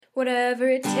whatever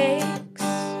it takes.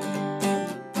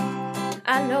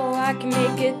 I know I can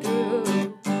make it through.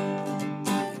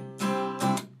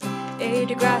 A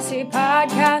Degrassi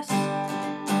podcast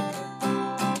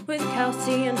with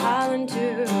Kelsey and Holland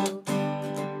too.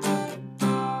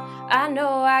 I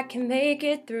know I can make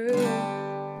it through.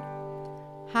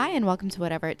 Hi, and welcome to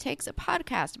Whatever It Takes, a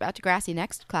podcast about Degrassi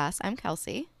Next Class. I'm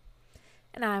Kelsey.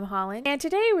 And I'm Holland. And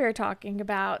today we are talking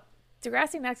about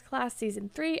Degrassi Next Class Season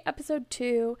 3, Episode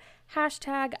 2,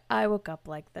 hashtag I Woke Up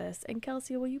Like This. And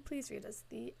Kelsey, will you please read us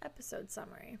the episode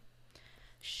summary?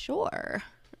 Sure.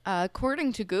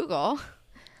 According to Google,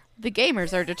 the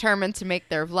gamers are determined to make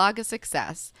their vlog a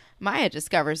success. Maya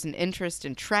discovers an interest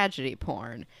in tragedy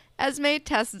porn. Esme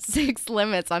tests Zig's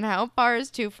limits on how far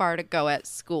is too far to go at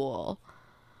school.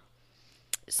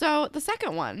 So, the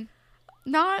second one,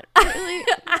 not really...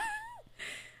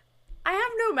 I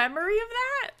have no memory of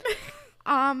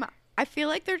that. I feel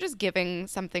like they're just giving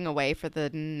something away for the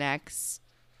next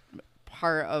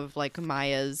part of, like,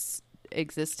 Maya's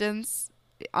existence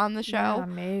on the show. Yeah,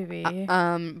 maybe.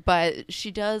 But she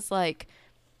does, like,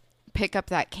 pick up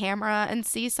that camera and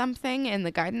see something in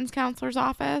the guidance counselor's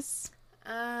office.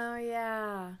 Oh,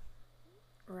 yeah.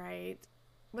 Right.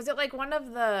 Was it, like, one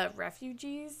of the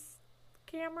refugees'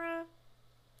 camera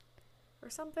or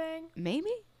something?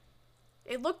 Maybe?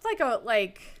 It looked like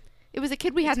it was a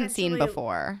kid we hadn't seen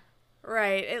before.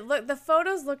 Right. The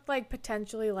photos looked like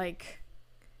potentially like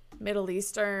Middle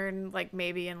Eastern, like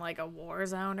maybe in like a war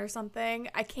zone or something.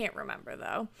 I can't remember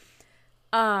though.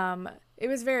 It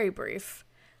was very brief.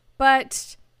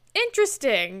 But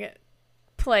interesting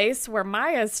place where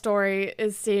Maya's story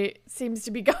seems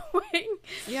to be going.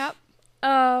 Yep.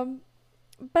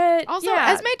 But also,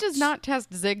 yeah. Esme does not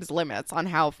test Zig's limits on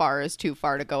how far is too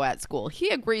far to go at school. He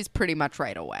agrees pretty much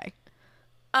right away.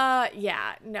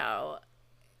 Yeah, no.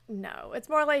 It's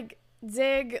more like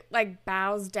Zig like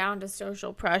bows down to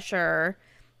social pressure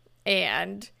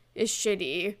and is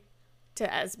shitty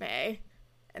to Esme.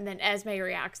 And then Esme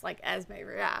reacts like Esme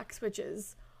reacts, which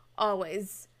is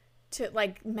always to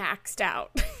like maxed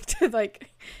out to like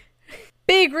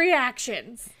big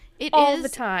reactions all the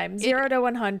time. 0 to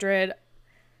 100.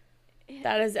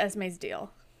 That is Esme's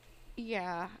deal.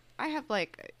 Yeah. I have my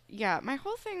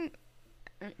whole thing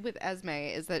with Esme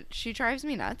is that she drives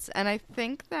me nuts. And I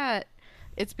think that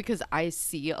it's because I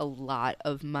see a lot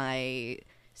of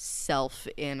myself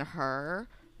in her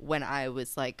when I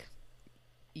was like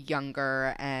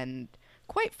younger and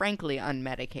quite frankly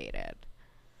unmedicated.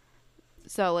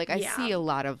 So like I see a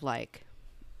lot of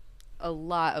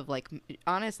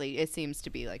honestly it seems to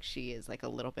be like she is like a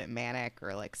little bit manic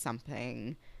or like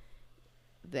something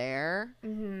there.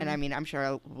 And I mean I'm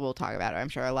sure we'll talk about it. I'm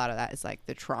sure a lot of that is like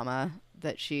the trauma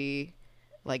that she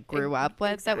like grew up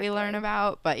with. Exactly. That we learn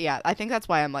about. But yeah, I think that's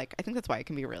why it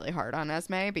can be really hard on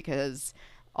Esme, because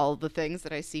all the things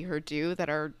that I see her do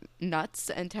that are nuts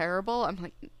and terrible, I'm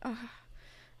like,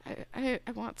 I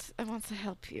want to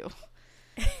help you.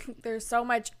 There's so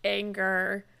much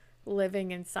anger living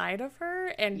inside of her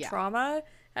and trauma,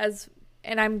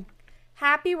 and I'm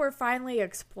happy we're finally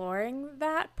exploring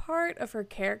that part of her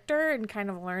character and kind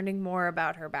of learning more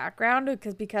about her background,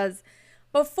 because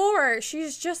before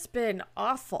she's just been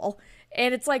awful,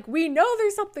 and it's like we know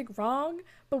there's something wrong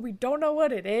but we don't know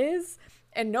what it is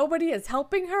and nobody is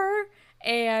helping her.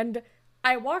 And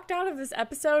I walked out of this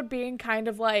episode being kind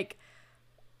of like,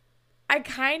 I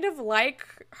kind of like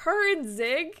her and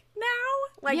Zig now.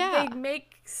 Like, they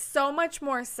make so much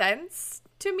more sense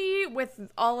to me with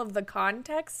all of the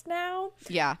context now.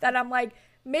 Yeah. That I'm like,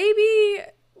 maybe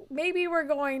we're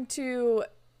going to,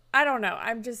 I don't know.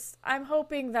 I'm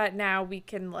hoping that now we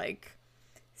can, like,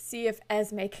 see if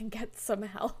Esme can get some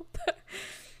help.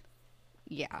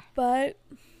 Yeah. But,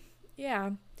 yeah.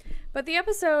 But the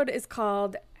episode is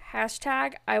called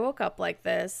hashtag I Woke Up Like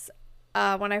This.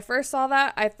 When I first saw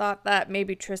that, I thought that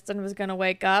maybe Tristan was going to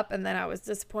wake up, and then I was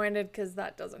disappointed because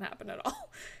that doesn't happen at all.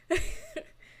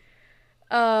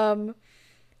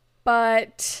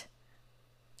 But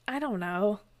I don't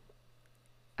know.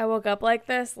 I woke up like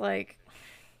this, like,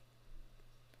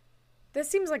 this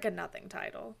seems like a nothing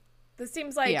title. This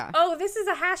seems like, oh, this is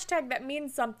a hashtag that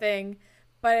means something,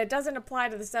 but it doesn't apply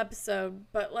to this episode,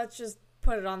 but let's just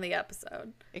put it on the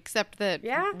episode. Except that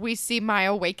we see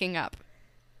Maya waking up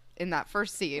in that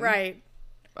first scene. Right.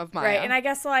 Of Maya. Right, and I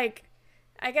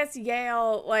guess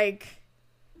Yale, like,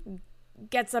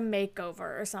 gets a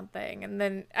makeover or something. And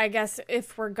then I guess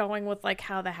if we're going with like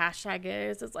how the hashtag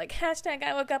is, it's like hashtag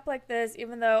I woke up like this,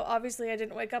 even though obviously I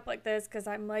didn't wake up like this because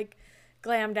I'm like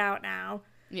glammed out now.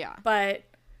 Yeah. But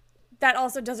that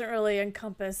also doesn't really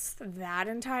encompass that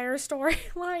entire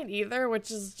storyline either,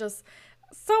 which is just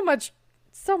so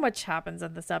much happens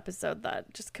in this episode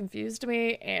that just confused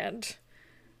me, and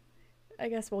I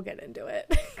guess we'll get into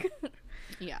it.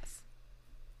 Yes.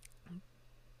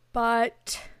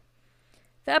 But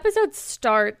the episode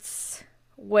starts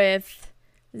with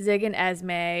Zig and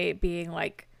Esme being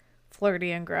like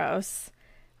flirty and gross.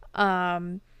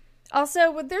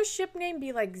 Also, would their ship name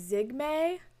be like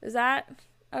Zigme? Is that?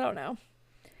 I don't know.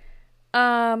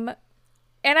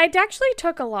 And I actually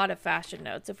took a lot of fashion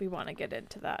notes if we want to get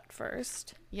into that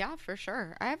first. Yeah, for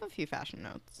sure. I have a few fashion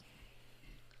notes.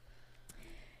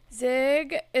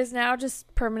 Zig is now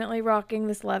just permanently rocking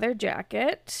this leather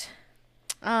jacket.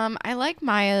 I like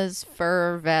Maya's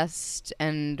fur vest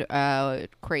and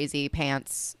crazy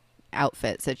pants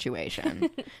outfit situation.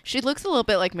 She looks a little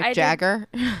bit like Mick Jagger.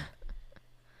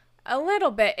 A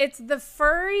little bit. It's the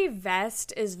furry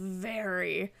vest is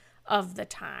very of the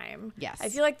time. Yes. I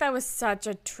feel like that was such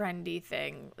a trendy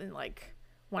thing in like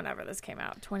whenever this came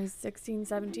out, 2016,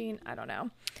 17, I don't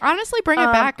know. Honestly, bring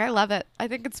it back. I love it. I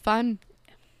think it's fun.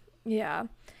 Yeah.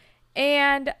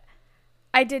 And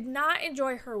I did not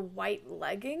enjoy her white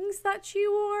leggings that she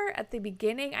wore at the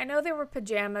beginning. I know they were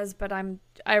pajamas, but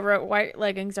I wrote white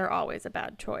leggings are always a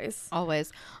bad choice.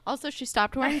 Always. Also, she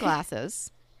stopped wearing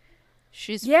glasses.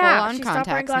 She's full on she contacts stopped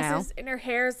wearing glasses now. and her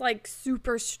hair's like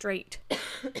super straight.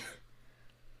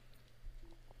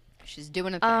 She's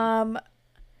doing a thing.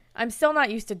 I'm still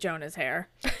not used to Jonah's hair.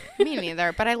 Me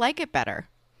neither, but I like it better.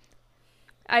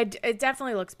 It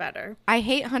definitely looks better. I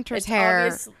hate Hunter's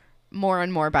hair more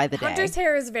and more by the day. Hunter's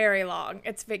hair is very long.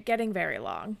 It's getting very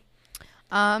long.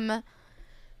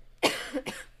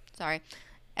 Sorry.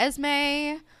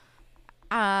 Esme,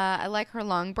 I like her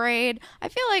long braid. I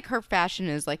feel like her fashion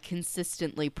is like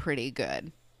consistently pretty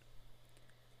good.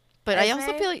 But Esme? I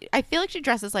also feel like she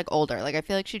dresses like older. Like I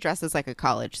feel like she dresses like a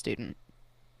college student.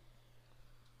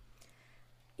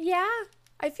 Yeah.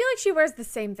 I feel like she wears the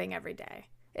same thing every day.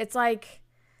 It's like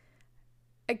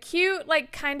a cute,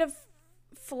 like kind of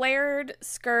flared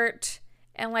skirt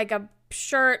and like a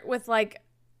shirt with like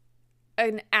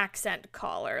an accent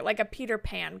collar, like a Peter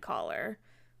Pan collar,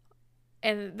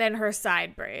 and then her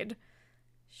side braid.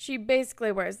 She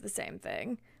basically wears the same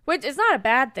thing, which is not a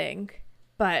bad thing,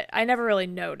 but I never really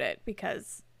note it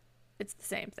because it's the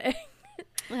same thing.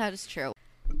 That is true.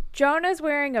 Jonah's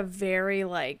wearing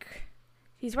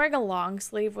he's wearing a long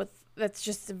sleeve that's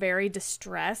just very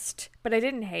distressed, but I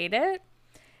didn't hate it.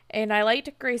 And I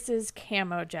liked Grace's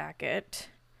camo jacket.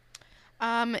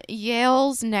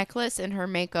 Yale's necklace in her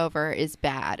makeover is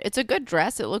bad. It's a good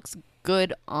dress. It looks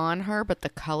good on her, but the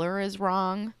color is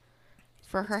wrong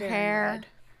for her hair. Red.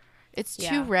 It's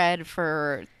too red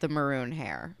for the maroon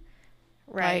hair.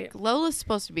 Right. Like, Lola's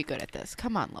supposed to be good at this.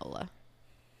 Come on, Lola.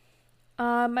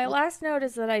 My last note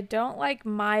is that I don't like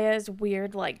Maya's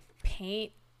weird, like,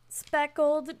 paint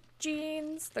speckled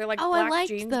jeans. They're like black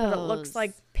jeans, but it looks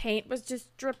like paint was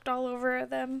just dripped all over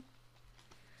them.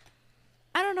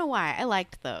 I don't know why. I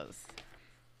liked those.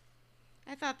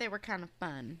 I thought they were kind of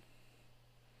fun.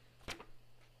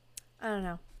 I don't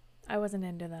know. I wasn't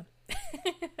into them.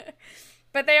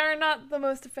 But they are not the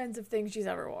most offensive things she's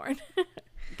ever worn.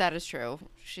 That is true.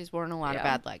 She's worn a lot of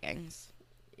bad leggings.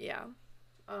 Yeah.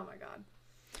 Oh my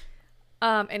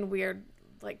god. And weird,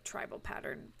 like, tribal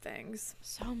pattern things.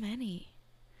 So many.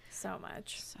 So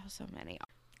much. So many.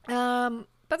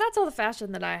 But that's all the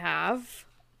fashion that I have.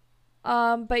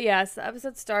 But yes, the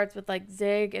episode starts with like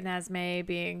Zig and Esme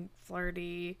being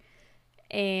flirty,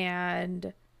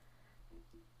 and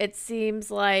it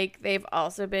seems like they've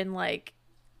also been like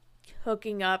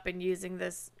hooking up and using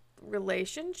this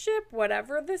relationship,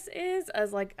 whatever this is,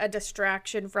 as like a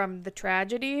distraction from the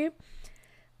tragedy,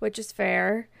 which is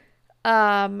fair.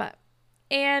 And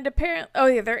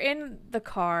apparently, they're in the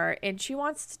car, and she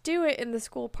wants to do it in the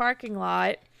school parking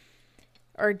lot,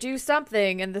 or do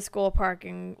something in the school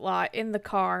parking lot in the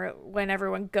car when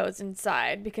everyone goes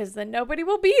inside, because then nobody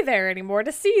will be there anymore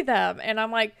to see them. And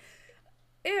I'm like,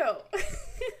 ew.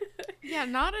 Yeah,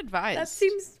 not advised. That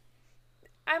seems,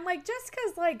 I'm like, just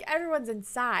because like everyone's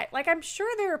inside, like I'm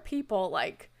sure there are people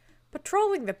like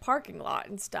patrolling the parking lot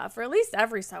and stuff, or at least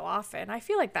every so often. I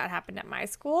feel like that happened at my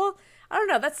school. I don't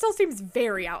know. That still seems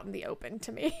very out in the open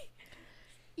to me.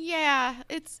 Yeah,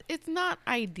 it's not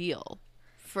ideal.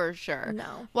 For sure.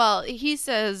 No. Well, he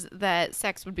says that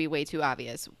sex would be way too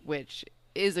obvious, which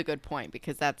is a good point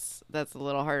because that's a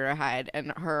little harder to hide.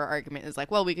 And her argument is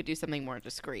like, well, we could do something more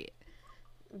discreet.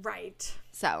 Right.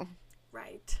 So.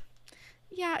 Right.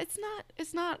 Yeah,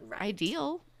 it's not right.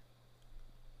 ideal.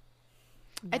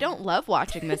 No. I don't love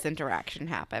watching this interaction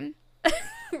happen.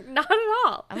 Not at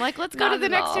all. I'm like, let's go to the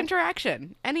next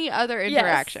interaction. Any other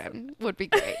interaction would be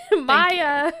great.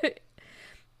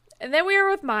 And then we are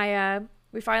with Maya.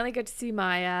 We finally get to see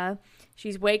Maya.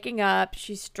 She's waking up.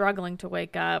 She's struggling to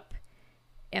wake up.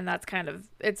 And that's kind of,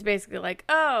 it's basically like,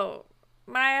 oh,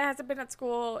 Maya hasn't been at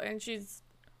school and she's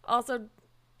also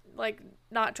like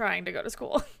not trying to go to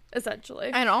school, essentially.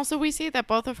 And also we see that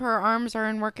both of her arms are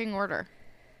in working order.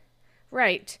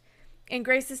 Right. And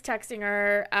Grace is texting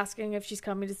her, asking if she's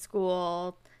coming to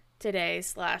school today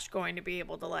 / going to be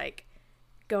able to like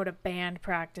go to band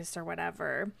practice or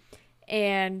whatever.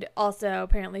 And also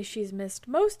apparently she's missed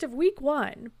most of week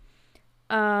 1.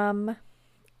 And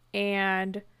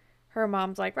her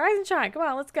mom's like, rise and shine. Come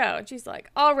on, let's go. And she's like,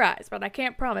 I'll rise, but I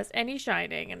can't promise any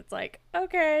shining. And it's like,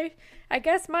 okay, I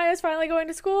guess Maya's finally going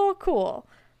to school. Cool.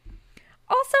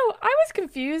 Also, I was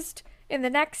confused in the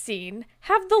next scene.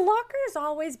 Have the lockers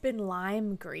always been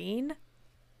lime green?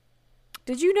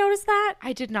 Did you notice that?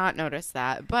 I did not notice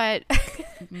that, but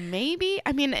maybe.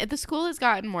 I mean, the school has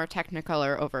gotten more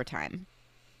Technicolor over time.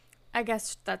 I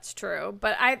guess that's true.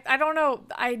 But I don't know.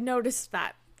 I noticed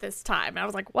that this time. And I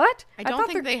was like, what? I don't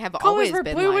think they have colors always were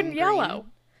been blue lime and yellow.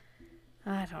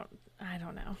 green. I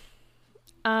don't know.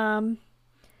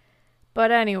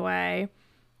 But anyway,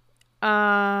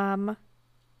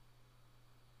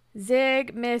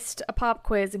 Zig missed a pop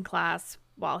quiz in class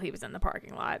while he was in the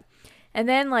parking lot. And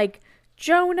then like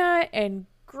Jonah and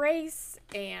Grace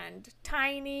and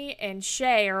Tiny and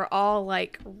Shay are all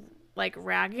like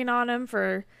ragging on him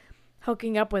for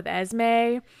hooking up with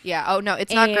Esme. Yeah. Oh, no,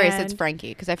 it's not Grace. It's Frankie.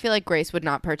 Because I feel like Grace would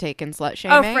not partake in slut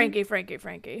shaming. Oh,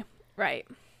 Frankie. Right.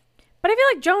 But I feel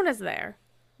like Jonah's there.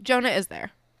 Jonah is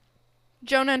there.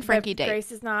 Jonah and Frankie date.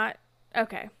 Grace is not.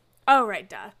 Okay. Oh, right.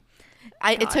 Duh.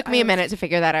 It took me a minute to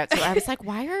figure that out. So I was like,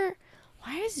 why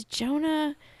is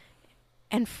Jonah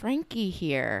and Frankie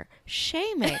here?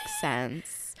 Shay makes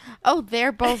sense. Oh,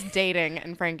 they're both dating,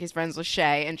 and Frankie's friends with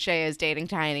Shay, and Shay is dating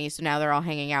Tiny, so now they're all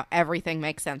hanging out. Everything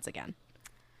makes sense again.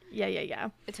 Yeah.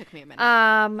 It took me a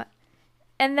minute.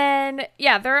 And then,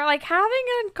 yeah, they're, like, having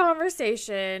a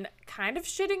conversation, kind of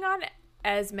shitting on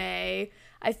Esme.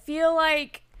 I feel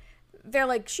like they're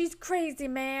like, she's crazy,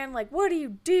 man. Like, what are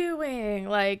you doing?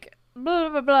 Like, blah,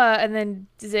 blah, blah. And then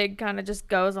Zig kind of just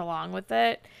goes along with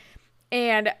it.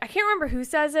 And I can't remember who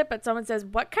says it, but someone says,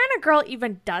 what kind of girl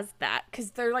even does that?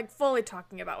 Because they're, like, fully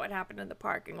talking about what happened in the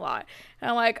parking lot. And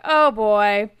I'm like, oh,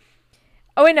 boy.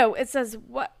 Oh, wait, no. It says,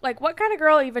 what kind of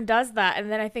girl even does that? And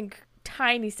then I think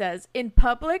Tiny says, in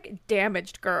public,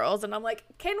 damaged girls. And I'm like,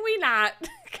 can we not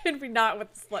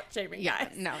with the slut-shaming guys?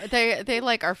 No, they,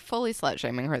 like, are fully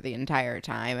slut-shaming her the entire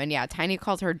time. And, yeah, Tiny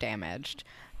calls her damaged.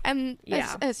 And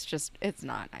it's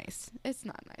not nice. It's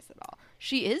not nice at all.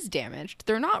 She is damaged.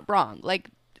 They're not wrong. Like,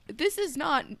 this is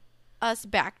not us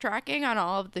backtracking on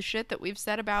all of the shit that we've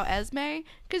said about Esme,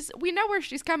 because we know where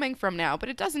she's coming from now, but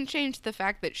it doesn't change the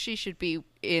fact that she should be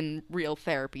in real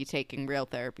therapy, taking real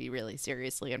therapy really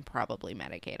seriously and probably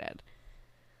medicated.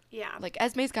 Yeah. Like,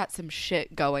 Esme's got some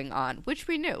shit going on, which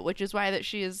we knew, which is why that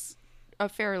she is a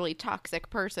fairly toxic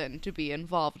person to be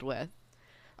involved with,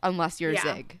 unless you're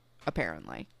Zig.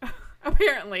 Apparently.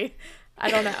 Apparently. I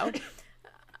don't know.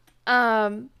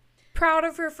 Proud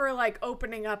of her for, like,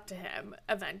 opening up to him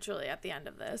eventually at the end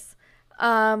of this.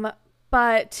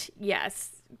 But,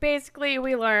 yes. Basically,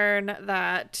 we learn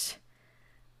that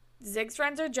Zig's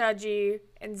friends are judgy,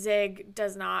 and Zig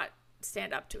does not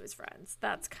stand up to his friends.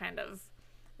 That's kind of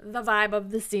the vibe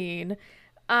of the scene.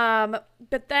 But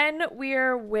then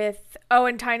we're with... Oh,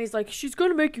 and Tiny's like, she's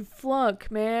gonna make you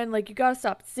flunk, man. Like, you gotta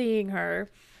stop seeing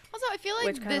her. Also, I feel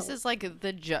like this is like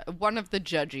one of the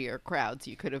judgier crowds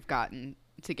you could have gotten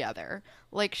together.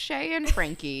 Like, Shay and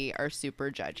Frankie are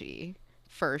super judgy,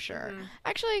 for sure. Mm-hmm.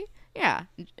 Actually, yeah,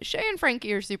 Shay and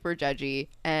Frankie are super judgy,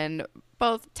 and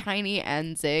both Tiny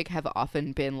and Zig have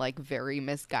often been, like, very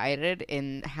misguided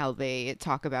in how they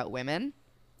talk about women.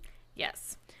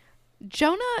 Yes.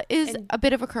 Jonah is a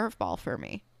bit of a curveball for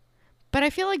me, but I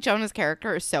feel like Jonah's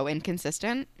character is so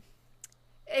inconsistent.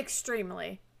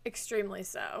 Extremely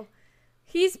so.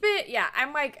 He's been,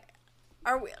 I'm like,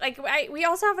 we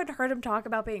also haven't heard him talk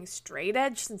about being straight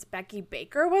edge since Becky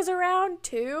Baker was around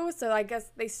too. So I guess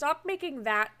they stopped making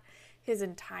that his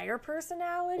entire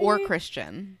personality. Or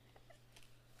Christian.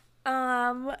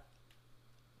 But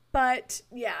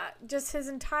yeah, just his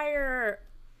entire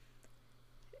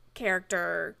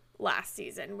character last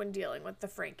season when dealing with the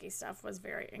Frankie stuff was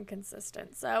very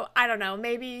inconsistent. So I don't know,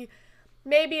 maybe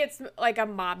it's like a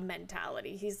mob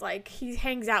mentality. He's like, he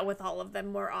hangs out with all of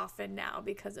them more often now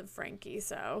because of Frankie.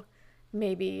 So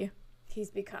maybe he's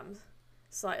become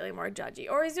slightly more judgy.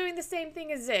 Or he's doing the same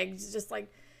thing as Zig, just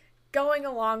like going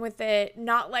along with it,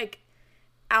 not like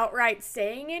outright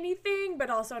saying anything,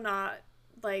 but also not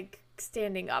like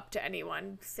standing up to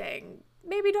anyone saying,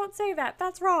 maybe don't say that.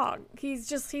 That's wrong.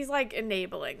 He's like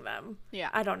enabling them. Yeah.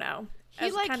 I don't know. He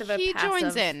he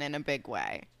joins in a big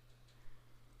way.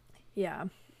 Yeah.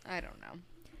 I don't know.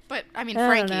 But, I mean,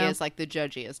 Frankie is like the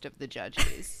judgiest of the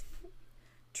judges.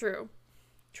 True.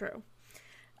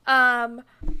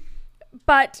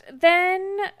 But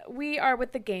then we are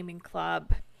with the gaming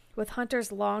club with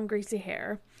Hunter's long, greasy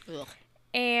hair. Ugh.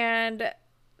 And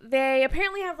they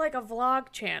apparently have like a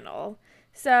vlog channel.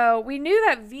 So we knew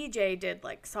that VJ did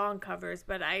like song covers,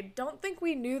 but I don't think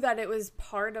we knew that it was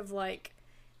part of like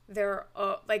their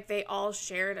like they all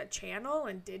shared a channel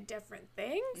and did different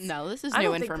things. No, this is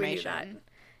new information.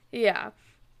 Yeah.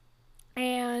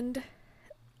 And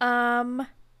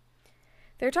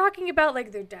they're talking about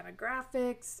like their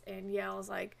demographics, and Yale's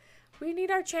like, we need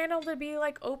our channel to be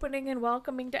like opening and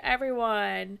welcoming to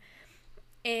everyone.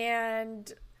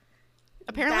 And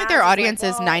apparently their audience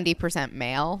is 90%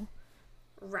 male.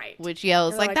 Right. Which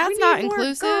Yale's like, that's not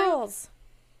inclusive. Girls.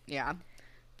 Yeah.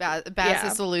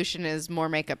 Baz's solution is more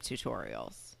makeup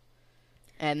tutorials.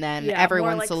 And then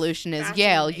everyone's like solution is,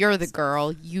 Yale, you're the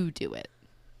girl, you do it.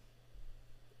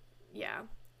 Yeah.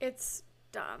 It's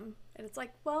dumb. And it's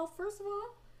like, well, first of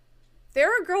all, there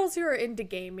are girls who are into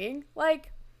gaming.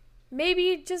 Like,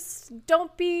 maybe just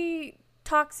don't be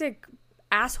toxic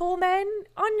asshole men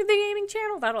on the gaming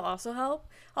channel. That'll also help.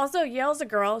 Also, Yale's a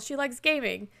girl. She likes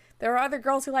gaming. There are other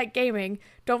girls who like gaming.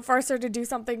 Don't force her to do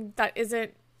something that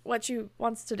isn't what she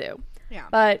wants to do. Yeah.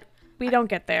 But we don't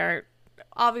get there.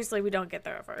 Obviously, we don't get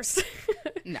there at first.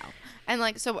 No. And,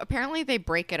 like, so apparently they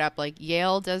break it up. Like,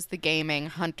 Yale does the gaming.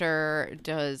 Hunter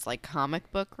does, like,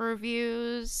 comic book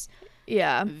reviews.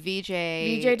 Yeah.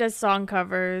 VJ does song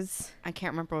covers. I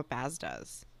can't remember what Baz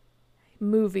does.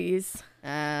 Movies.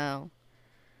 Oh.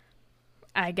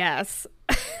 I guess.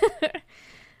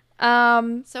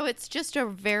 So it's just a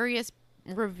various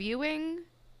reviewing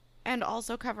and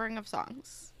also covering of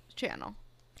songs channel.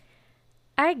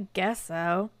 I guess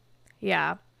so.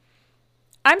 Yeah.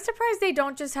 I'm surprised they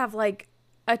don't just have like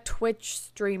a Twitch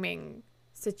streaming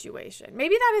situation.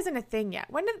 Maybe that isn't a thing yet.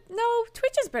 No,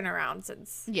 Twitch has been around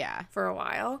since for a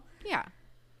while. Yeah.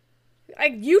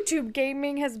 Like YouTube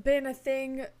gaming has been a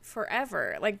thing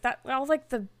forever. Like that, all like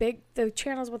the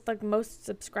channels with like most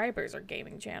subscribers are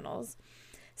gaming channels.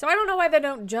 So I don't know why they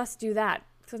don't just do that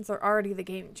since they're already the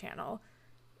gaming channel.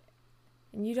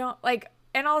 And you don't like,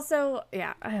 and also,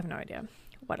 yeah, I have no idea.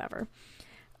 Whatever.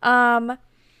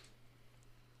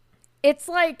 It's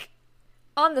like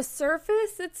on the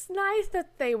surface, it's nice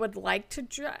that they would like to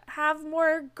have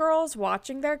more girls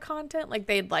watching their content. Like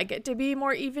they'd like it to be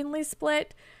more evenly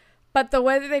split. But the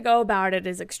way that they go about it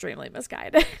is extremely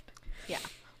misguided. Yeah.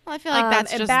 Well, I feel like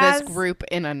that's just this group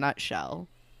in a nutshell.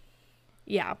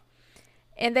 Yeah.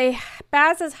 And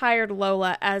Baz has hired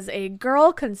Lola as a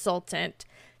girl consultant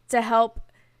to help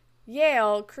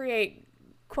Yale create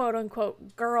quote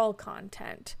unquote girl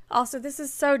content. Also, this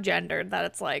is so gendered that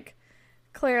it's like,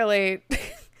 clearly,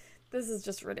 this is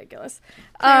just ridiculous.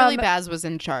 Clearly, Baz was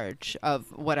in charge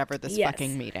of whatever this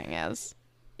fucking meeting is.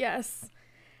 Yes.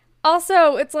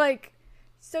 Also, it's like,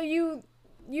 so you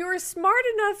were smart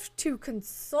enough to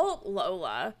consult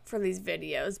Lola for these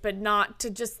videos, but not to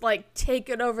just like take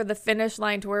it over the finish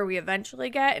line to where we eventually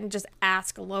get and just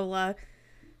ask Lola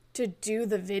to do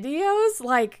the videos.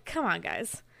 Like, come on,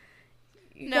 guys.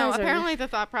 No, apparently the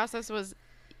thought process was,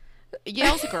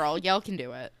 Yale's a girl. Yale can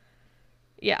do it.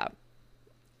 Yeah.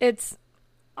 It's...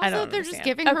 Also, they're just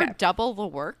giving her double the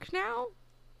work now?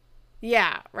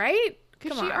 Yeah, right?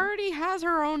 Because she already has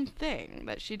her own thing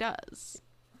that she does.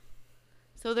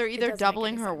 So they're either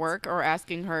doubling her work or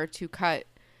asking her to cut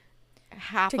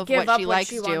half of what she likes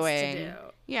doing.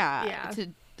 Yeah, to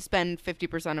spend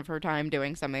 50% of her time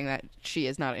doing something that she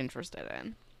is not interested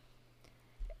in.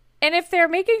 And if they're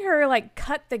making her, like,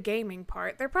 cut the gaming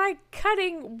part, they're probably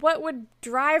cutting what would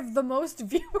drive the most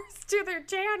viewers to their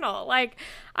channel. Like,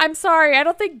 I'm sorry, I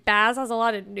don't think Baz has a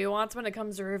lot of nuance when it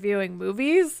comes to reviewing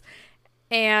movies.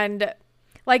 And,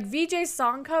 like, VJ's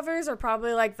song covers are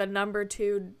probably, like, the number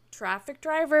 2 traffic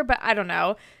driver. But I don't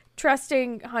know.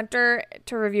 Trusting Hunter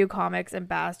to review comics and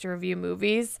Baz to review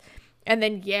movies, and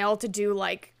then Yale to do,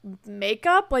 like,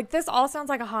 makeup. Like, this all sounds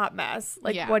like a hot mess.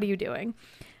 Like, what are you doing?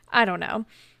 I don't know.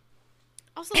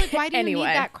 Also, like, why do you need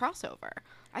that crossover?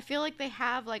 I feel like they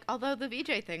have, like, although the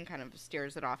VJ thing kind of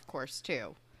steers it off course,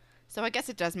 too. So I guess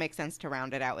it does make sense to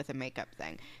round it out with a makeup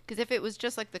thing. Because if it was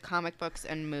just, like, the comic books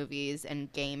and movies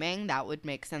and gaming, that would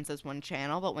make sense as one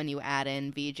channel. But when you add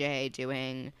in VJ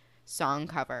doing song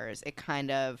covers, it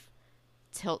kind of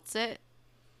tilts it.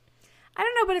 I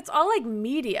don't know, but it's all, like,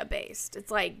 media-based.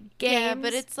 It's, like, games, yeah,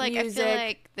 but it's, like, music, I feel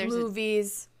like there's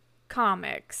movies,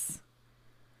 comics.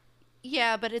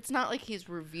 Yeah, but it's not like he's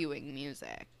reviewing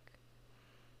music.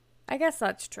 I guess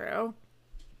that's true.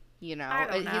 You know, I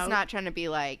don't know. He's not trying to be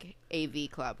like AV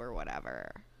Club or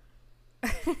whatever.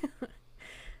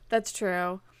 That's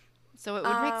true. So it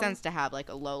would make sense to have like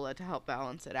a Lola to help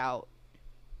balance it out.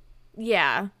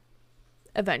 Yeah.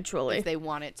 Eventually. If they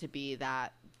want it to be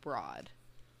that broad.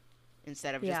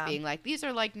 Instead of just Yeah. being like, these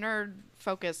are like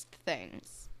nerd-focused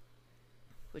things.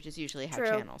 Which is usually how True.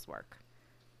 channels work.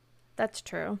 That's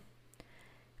true.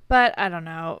 But I don't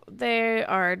know. They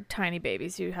are tiny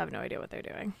babies who have no idea what they're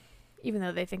doing. Even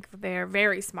though they think they're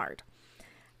very smart.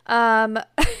 But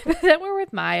then we're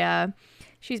with Maya.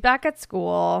 She's back at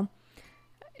school.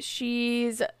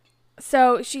 She's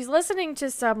listening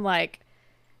to some like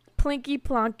plinky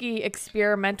plonky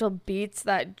experimental beats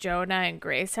that Jonah and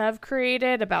Grace have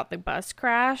created about the bus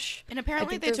crash. And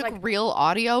apparently they there's, took like, real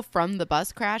audio from the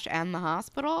bus crash and the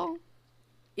hospital.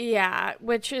 Yeah,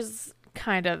 which is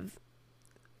kind of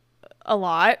a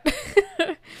lot.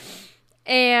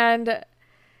 and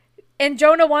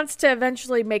Jonah wants to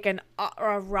eventually make a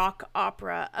rock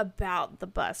opera about the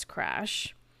bus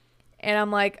crash. And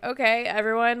I'm like, okay,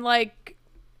 everyone like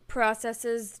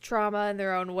processes trauma in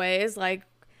their own ways. Like,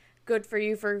 good for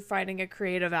you for finding a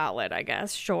creative outlet, I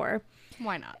guess. Sure.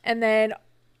 Why not? And then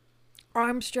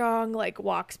Armstrong like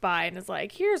walks by and is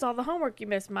like, here's all the homework you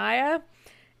missed, Maya.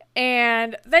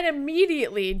 And then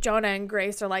immediately Jonah and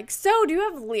Grace are like, so do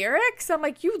you have lyrics? I'm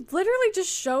like, you literally just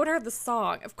showed her the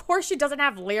song. Of course she doesn't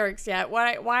have lyrics yet.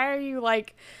 Why are you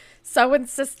like so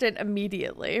insistent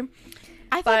immediately?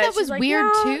 I thought that was like, weird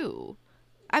yeah. too.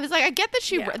 I was like, I get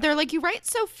that they're like, you write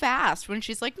so fast when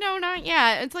she's like, no, not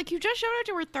yet. It's like, you just showed it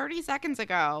to her 30 seconds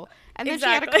ago. And then she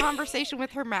had a conversation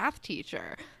with her math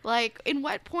teacher. Like, in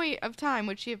what point of time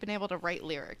would she have been able to write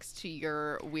lyrics to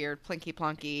your weird plinky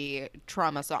plonky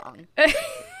trauma song?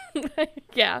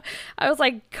 Yeah. I was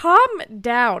like, calm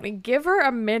down and give her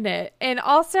a minute. And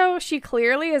also, she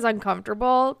clearly is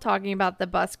uncomfortable talking about the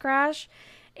bus crash.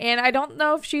 And I don't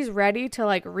know if she's ready to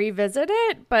like revisit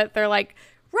it, but they're like,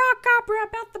 rock opera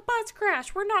about the bus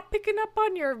crash. We're not picking up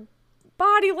on your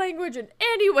body language in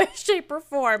any way, shape, or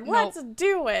form. Nope. Let's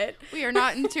do it. We are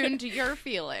not in tune to your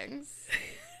feelings,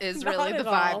 is really the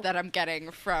vibe that I'm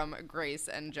getting from Grace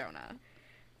and Jonah.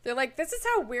 They're like, this is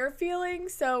how we're feeling,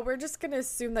 so we're just going to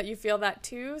assume that you feel that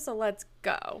too, so let's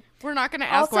go. We're not going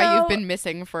to ask why you've been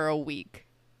missing for a week.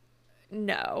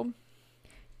 No.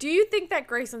 Do you think that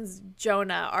Grace and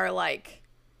Jonah are like,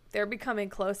 they're becoming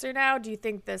closer now? Do you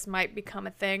think this might become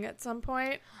a thing at some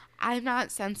point? I'm not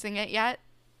sensing it yet.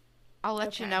 I'll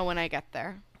let you know when I get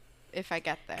there. If I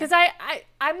get there. Because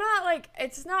I'm not like,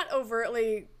 it's not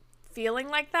overtly feeling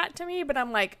like that to me, but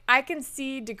I'm like, I can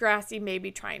see Degrassi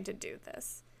maybe trying to do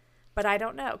this. But I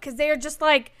don't know. Because they're just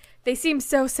like, they seem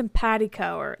so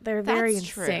simpatico, or they're very in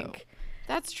sync.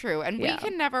 That's true. And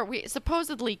Yeah. we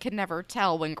supposedly can never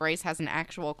tell when Grace has an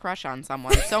actual crush on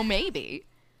someone. So maybe.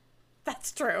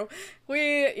 That's true.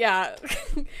 We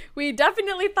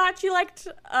definitely thought she liked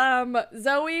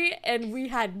Zoe, and we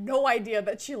had no idea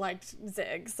that she liked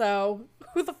Zig. So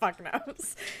who the fuck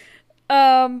knows?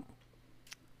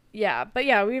 Yeah, but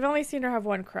yeah, we've only seen her have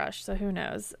one crush, so who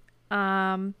knows?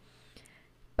 But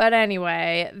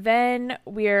anyway, then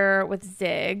we're with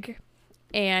Zig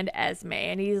and Esme,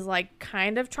 and he's like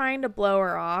kind of trying to blow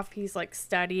her off. He's like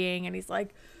studying, and he's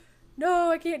like, no,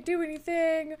 I can't do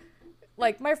anything.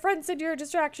 Like, my friend said you're a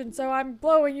distraction, so I'm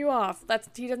blowing you off.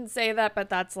 He doesn't say that, but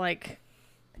that's like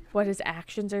what his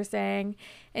actions are saying.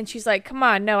 And she's like, come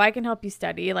on, no, I can help you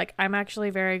study. Like, I'm actually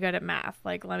very good at math.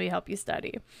 Like, let me help you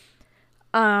study.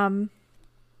 But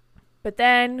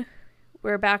then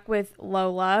we're back with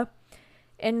Lola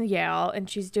and Yale, and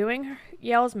she's doing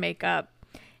Yale's makeup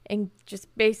and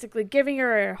just basically giving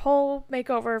her a whole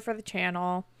makeover for the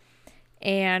channel.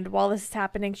 And while this is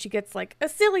happening, she gets like a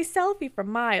silly selfie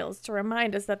from Miles to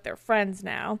remind us that they're friends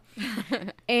now.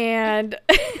 and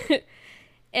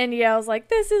Yale's like,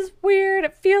 this is weird.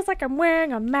 It feels like I'm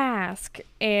wearing a mask.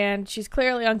 And she's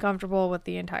clearly uncomfortable with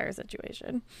the entire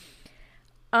situation.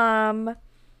 But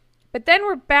then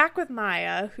we're back with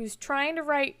Maya, who's trying to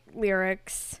write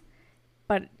lyrics,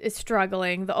 but is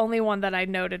struggling. The only one that I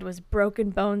noted was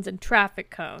broken bones and traffic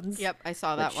cones. Yep, I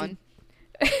saw that one.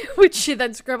 Which she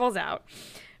then scribbles out,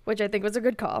 which I think was a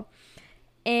good call.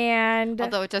 And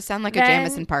although it does sound like a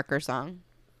Jamison Parker song.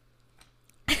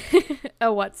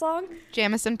 A what song?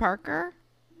 Jamison Parker?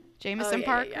 Jamison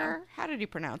Parker? Yeah. How did you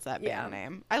pronounce that band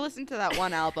name? I listened to that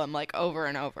one album like over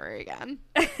and over again.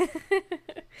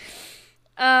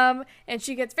 And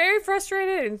she gets very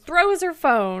frustrated and throws her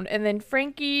phone. And then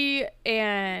Frankie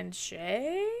and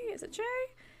Shay, is it Shay?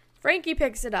 Frankie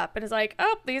picks it up and is like,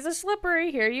 oh, these are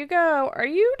slippery. Here you go. Are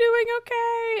you doing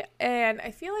okay? And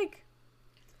I feel like,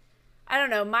 I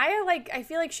don't know, Maya, like, I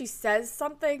feel like she says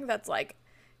something that's like,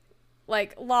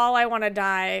 lol, I want to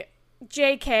die.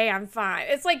 JK, I'm fine.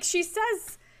 It's like she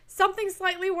says something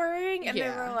slightly worrying, and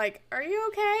then we're like, are you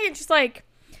okay? And she's like,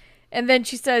 and then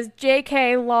she says,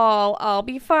 JK, lol, I'll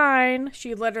be fine.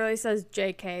 She literally says,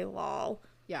 JK, lol.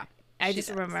 Yeah. I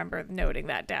just remember noting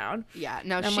that down. Yeah.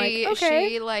 No, she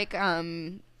like,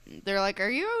 they're like, are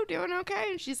you doing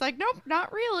okay? And she's like, nope,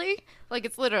 not really. Like,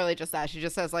 it's literally just that. She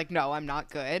just says, like, no, I'm not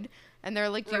good. And they're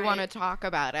like, do you want to talk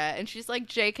about it? And she's like,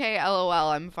 JK, LOL,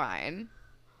 I'm fine.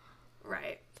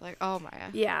 Right. It's like, oh, Maya.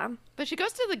 Yeah. But she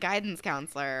goes to the guidance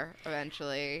counselor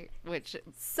eventually, which...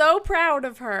 So proud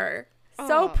of her.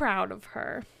 So proud of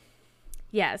her.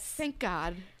 Yes. Thank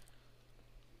God.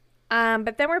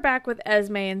 But then we're back with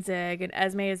Esme and Zig, and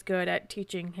Esme is good at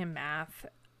teaching him math.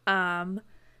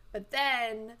 But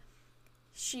then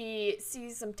she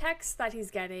sees some texts that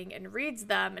he's getting and reads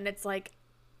them, and it's like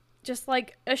just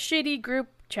like a shitty group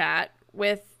chat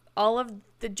with all of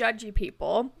the judgy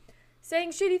people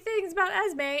saying shitty things about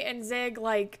Esme, and Zig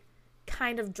like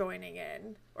kind of joining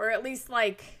in, or at least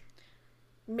like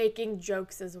making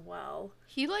jokes as well.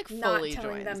 He like fully not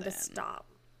telling joins them to stop.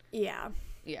 Yeah.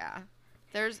 Yeah.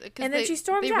 There's and then she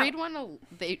storms out.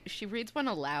 She reads one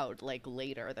aloud like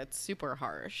later. That's super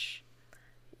harsh.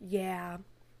 Yeah.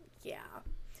 Yeah.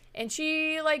 And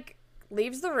she like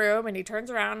leaves the room, and he turns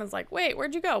around and is like, wait,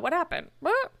 where'd you go? What happened?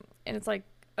 What? And it's like,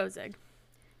 oh, Zig,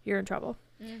 you're in trouble.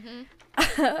 Mm-hmm.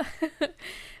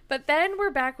 But then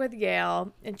we're back with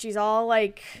Yale, and she's all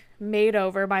like made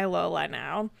over by Lola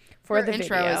now for Her the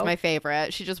intro video. is my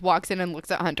favorite. She just walks in and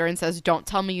looks at Hunter and says, don't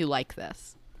tell me you like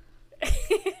this.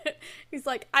 He's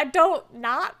like, I don't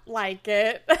not like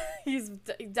it. He's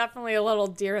definitely a little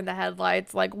deer in the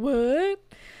headlights. Like, what?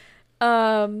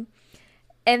 And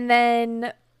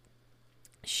then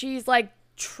she's like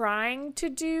trying to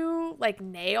do like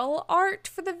nail art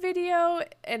for the video,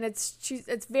 and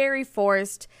it's very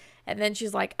forced. And then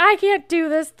she's like, I can't do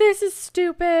this. This is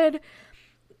stupid.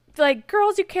 Like,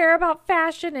 girls who care about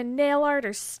fashion and nail art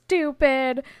are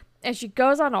stupid. And she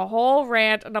goes on a whole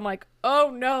rant, and I'm like,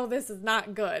 oh no, this is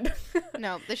not good.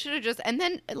 No, they should have just, and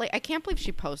then, like, I can't believe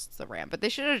she posts the rant, but they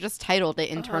should have just titled it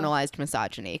Internalized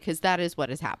Misogyny, because that is what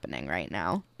is happening right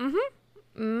now.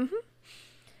 Mm-hmm. Mm-hmm.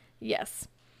 Yes.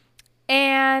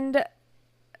 And,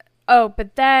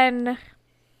 but then,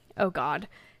 oh God.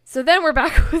 So then we're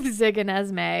back with Zig and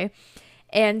Esme,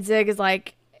 and Zig is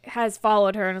like, has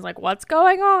followed her and is like, what's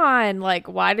going on? Like,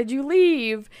 why did you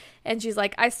leave? And she's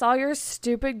like, I saw your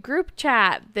stupid group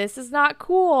chat. This is not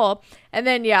cool. And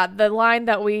then, yeah, the line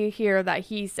that we hear that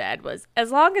he said was,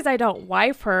 as long as I don't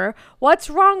wife her, what's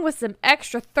wrong with some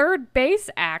extra third base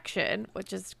action?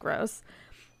 Which is gross.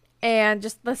 And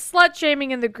just the slut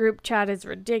shaming in the group chat is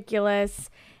ridiculous.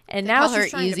 And they now call she's her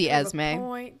trying Easy to prove Esme. a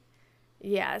point.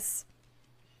 Yes.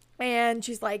 And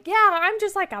she's like, yeah, I'm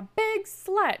just like a big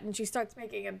slut. And she starts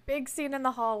making a big scene in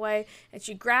the hallway. And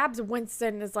she grabs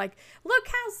Winston and is like, look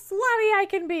how slutty I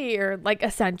can be. Or like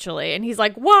essentially. And he's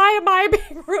like, why am I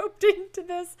being roped into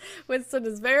this? Winston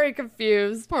is very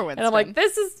confused. Poor Winston. And I'm like,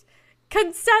 this is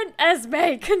consent,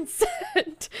 Esme.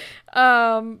 Consent.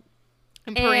 And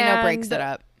Perino breaks it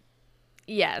up.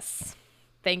 Yes.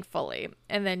 Thankfully.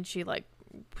 And then she like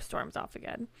storms off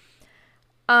again.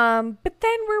 But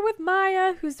then we're with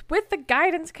Maya, who's with the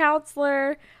guidance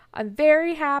counselor. I'm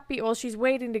very happy. Well, she's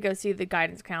waiting to go see the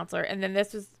guidance counselor. And then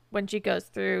this is when she goes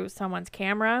through someone's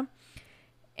camera.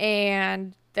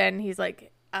 And then he's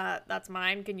like, that's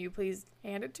mine. Can you please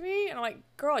hand it to me? And I'm like,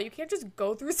 girl, you can't just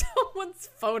go through someone's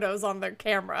photos on their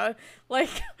camera.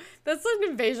 Like, that's an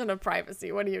invasion of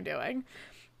privacy. What are you doing?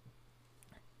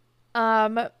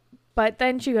 But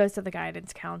then she goes to the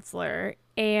guidance counselor,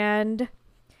 and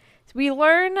we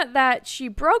learn that she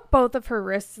broke both of her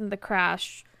wrists in the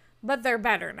crash, but they're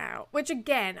better now. Which,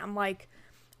 again, I'm like,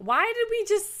 why did we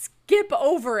just skip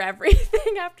over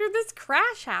everything after this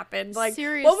crash happened? Like,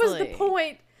 seriously. What was the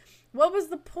point? What was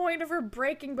the point of her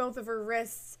breaking both of her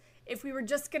wrists if we were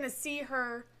just going to see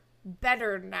her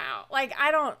better now? Like,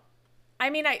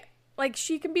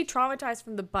 she can be traumatized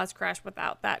from the bus crash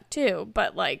without that, too.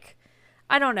 But, like,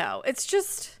 I don't know. It's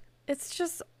just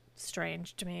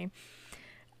strange to me.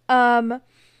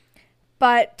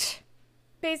 But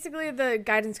basically the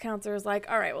guidance counselor is like,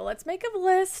 all right, well, let's make a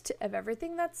list of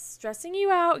everything that's stressing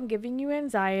you out and giving you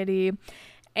anxiety.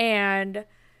 And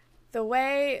the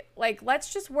way, like,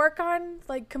 let's just work on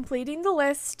like completing the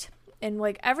list. And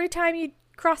like every time you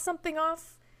cross something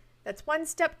off, that's one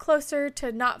step closer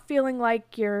to not feeling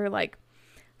like you're like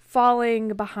falling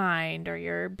behind or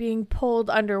you're being pulled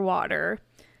underwater,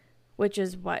 which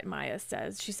is what Maya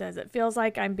says. She says, it feels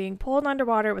like I'm being pulled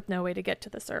underwater with no way to get to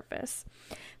the surface.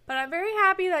 But I'm very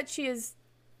happy that she is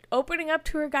opening up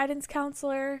to her guidance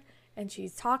counselor and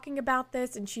she's talking about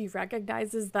this and she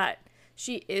recognizes that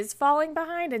she is falling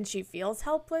behind and she feels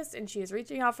helpless and she is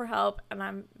reaching out for help, and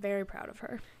I'm very proud of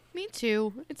her. Me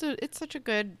too. It's such a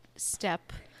good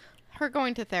step. Her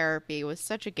going to therapy was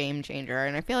such a game changer,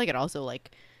 and I feel like it also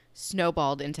like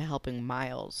snowballed into helping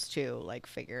Miles too, like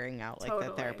figuring out like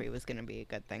that therapy was going to be a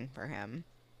good thing for him.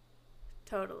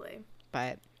 Totally.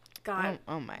 But God,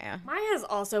 oh Maya. Maya has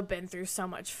also been through so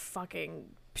much fucking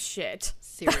shit.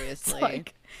 Seriously.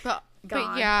 Like, but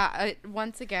yeah,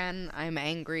 once again, I'm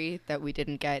angry that we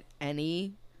didn't get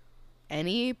any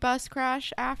bus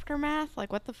crash aftermath.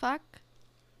 Like, what the fuck?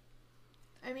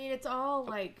 I mean, it's all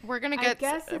like, we're gonna get.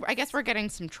 I guess we're getting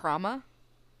some trauma,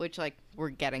 which like we're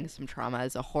getting some trauma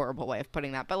is a horrible way of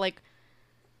putting that, but like,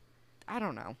 I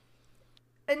don't know.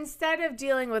 Instead of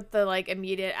dealing with the like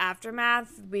immediate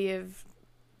aftermath,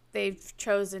 they've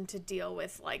chosen to deal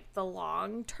with like the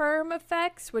long-term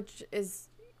effects, which is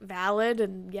valid,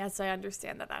 and yes, I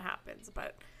understand that happens,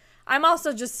 but I'm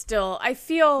also just still, I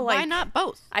feel like, why not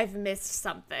both? I've missed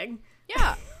something.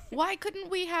 Yeah. Why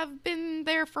couldn't we have been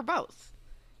there for both?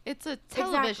 It's a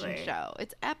television show.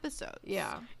 It's episodes.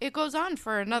 Yeah. It goes on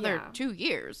for another 2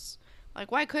 years.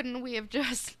 Like, why couldn't we have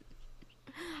just...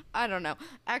 I don't know.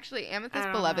 Actually,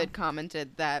 Amethyst Beloved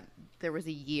commented that there was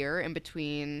a year in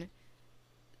between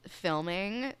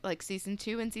filming, like, season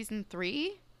 2 and season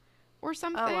 3 or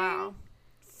something. Oh, wow.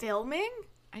 Filming?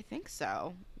 I think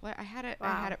so. What I had it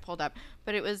pulled up,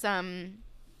 but it was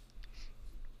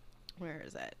where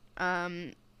is it?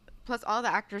 Plus all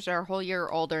the actors are a whole year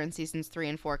older in seasons 3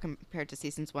 and 4 compared to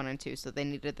seasons 1 and 2, so they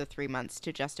needed the 3 months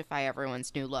to justify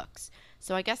everyone's new looks.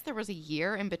 So I guess there was a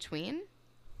year in between.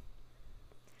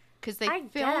 Because they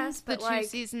filmed the two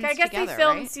seasons together, I guess they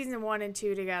filmed right? season 1 and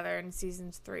 2 together and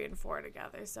seasons 3 and 4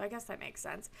 together. So I guess that makes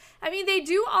sense. I mean, they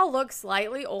do all look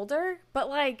slightly older, but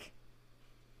like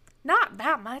not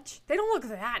that much. They don't look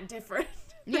that different.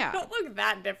 Yeah. They don't look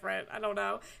that different. I don't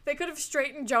know. They could have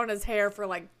straightened Jonah's hair for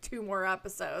like 2 more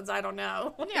episodes. I don't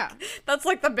know. Yeah. That's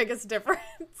like the biggest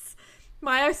difference.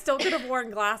 Maya still could have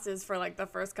worn glasses for like the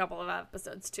first couple of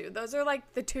episodes too. Those are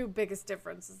like the 2 biggest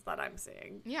differences that I'm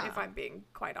seeing. Yeah. If I'm being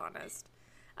quite honest.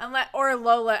 Or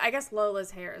Lola. I guess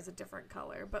Lola's hair is a different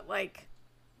color, but like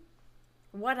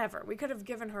whatever. We could have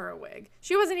given her a wig.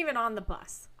 She wasn't even on the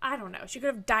bus. I don't know. She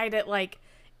could have dyed it like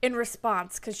in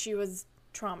response because she was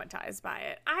traumatized by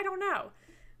it. I don't know.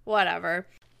 Whatever.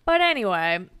 But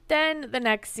anyway, then the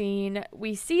next scene,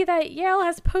 we see that Yale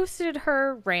has posted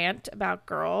her rant about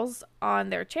girls on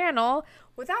their channel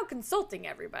without consulting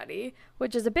everybody,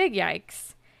 which is a big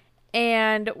yikes.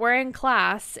 And we're in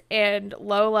class, and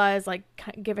Lola is like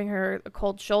giving her a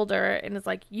cold shoulder and is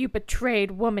like, "You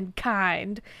betrayed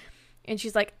womankind." And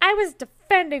she's like, "I was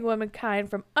defending womankind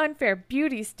from unfair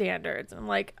beauty standards." And I'm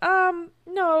like,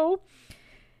 no,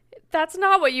 that's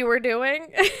not what you were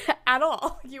doing at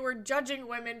all. You were judging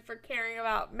women for caring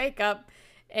about makeup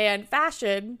and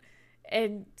fashion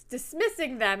and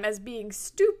dismissing them as being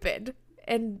stupid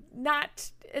and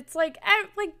not, it's like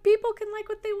people can like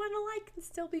what they want to like and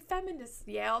still be feminists,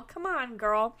 Yale. Come on,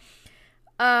 girl.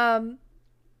 And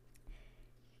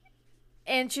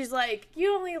she's like,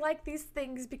 "You only like these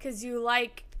things because you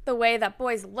like the way that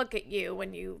boys look at you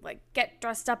when you like get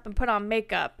dressed up and put on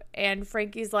makeup." And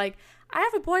Frankie's like, "I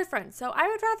have a boyfriend, so I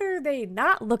would rather they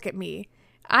not look at me.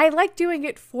 I like doing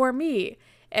it for me."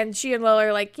 And she and Lola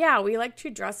are like, "Yeah, we like to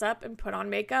dress up and put on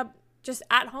makeup just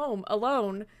at home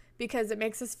alone because it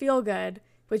makes us feel good,"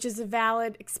 which is a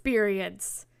valid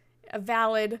experience, a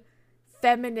valid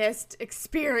feminist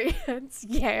experience,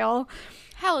 Yale.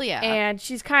 Hell yeah. And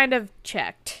she's kind of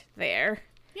checked there.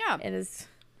 Yeah. And is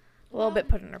a little bit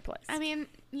put in her place. I mean,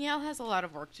 Yale has a lot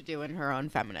of work to do in her own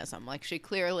feminism. Like, she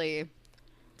clearly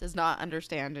does not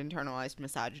understand internalized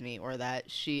misogyny, or that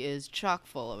she is chock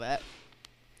full of it.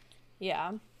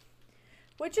 Yeah.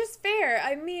 Which is fair.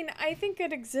 I mean, I think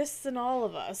it exists in all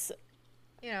of us.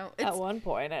 You know, at one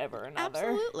point or another.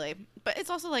 Absolutely. But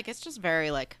it's also like, it's just very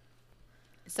like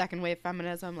second wave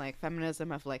feminism, like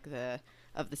feminism of like the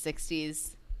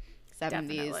 60s, 70s,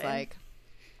 Definitely. like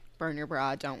burn your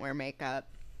bra, don't wear makeup,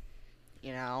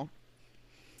 you know.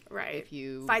 Right. If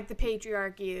you fight the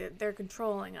patriarchy, they're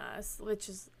controlling us, which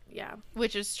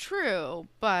is true,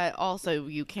 but also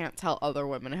you can't tell other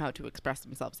women how to express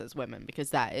themselves as women,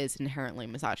 because that is inherently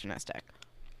misogynistic.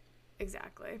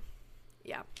 Exactly.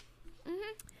 Yeah.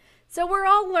 Mm-hmm. So we're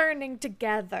all learning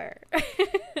together.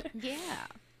 Yeah.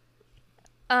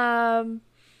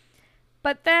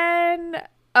 But then,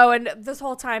 and this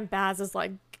whole time Baz is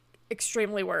like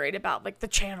extremely worried about like the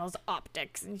channel's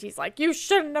optics, and she's like, you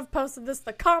shouldn't have posted this,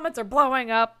 the comments are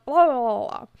blowing up, blah blah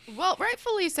blah. Well,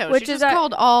 rightfully so. Which she is just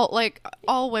called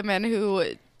all women who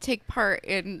take part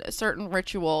in certain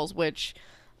rituals, which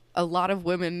a lot of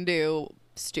women do,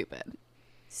 stupid.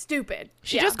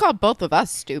 She just called both of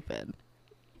us stupid.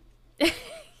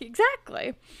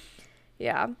 Exactly.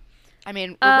 Yeah. I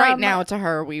mean, right now to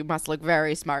her, we must look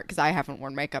very smart because I haven't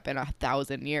worn makeup in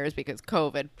 1,000 years because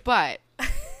COVID, but...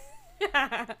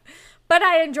 But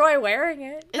I enjoy wearing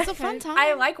it. It's a fun time.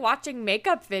 I like watching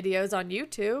makeup videos on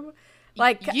YouTube.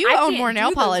 Like, you own more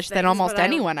nail polish than almost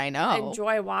anyone I know. I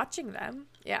enjoy watching them.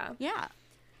 Yeah. Yeah.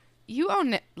 You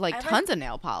own tons of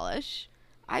nail polish.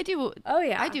 I do. Oh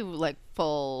yeah. I do like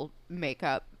full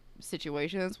makeup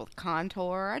situations with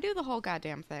contour. I do the whole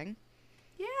goddamn thing.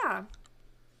 Yeah.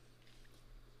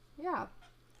 Yeah.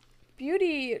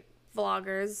 Beauty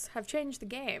vloggers have changed the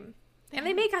game. And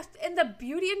they make us in the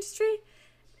beauty industry,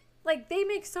 like, they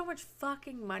make so much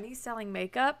fucking money selling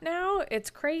makeup now. It's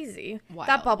crazy. Wild.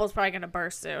 That bubble's probably going to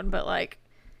burst soon, but, like,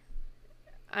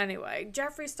 anyway,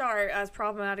 Jeffree Star, as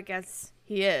problematic as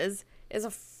he is a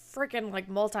freaking, like,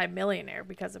 multi-millionaire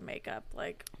because of makeup.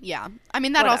 Like, yeah. I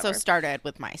mean, that whatever. also started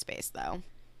with MySpace, though,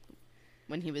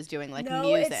 when he was doing, like, no,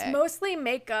 music. it's mostly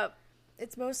makeup.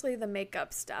 It's mostly the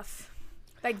makeup stuff.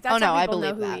 Like, that's Oh, no, how I people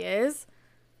know believe who that. he is.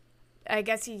 I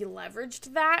guess he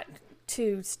leveraged that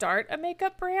to start a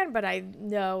makeup brand, but I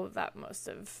know that most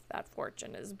of that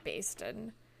fortune is based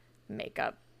in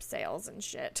makeup sales and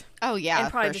shit. Oh, yeah,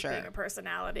 and probably for just sure. being a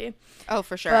personality. Oh,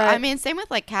 for sure. But- I mean, same with,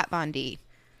 like, Kat Von D.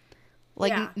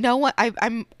 Like, Yeah. no one...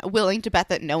 I'm willing to bet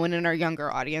that no one in our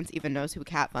younger audience even knows who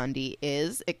Kat Von D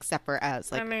is, except for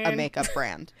as, like, a makeup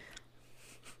brand.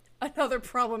 Another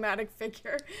problematic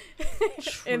figure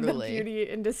in the Truly. beauty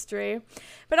industry.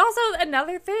 But also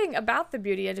another thing about the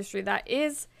beauty industry that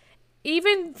is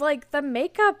even like the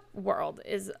makeup world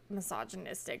is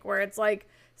misogynistic, where it's like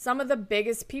some of the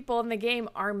biggest people in the game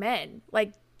are men,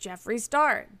 like Jeffree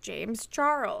Star, James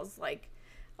Charles, like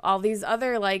all these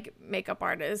other like makeup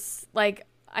artists. Like,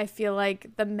 I feel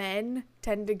like the men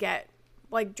tend to get,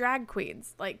 like, drag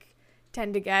queens, like,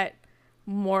 tend to get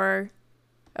more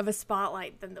of a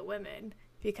spotlight than the women,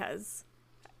 because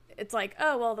it's like,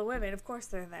 oh, well, the women, of course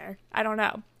they're there. I don't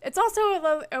know. It's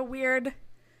also a weird,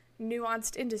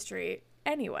 nuanced industry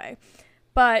anyway.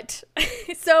 But,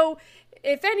 so,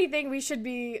 if anything, we should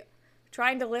be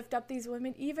trying to lift up these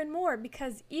women even more,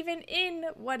 because even in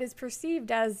what is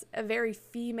perceived as a very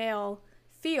female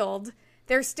field,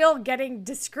 they're still getting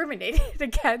discriminated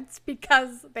against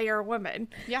because they are women.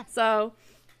 Yeah. So...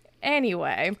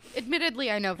 anyway,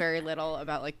 Admittedly, I know very little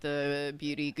about, like, the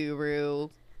beauty guru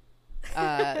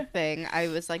thing. I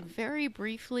was, like, very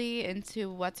briefly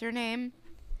into what's her name?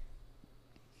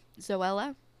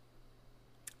 Zoella?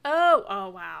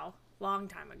 oh wow, long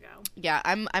time ago. Yeah,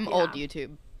 I'm old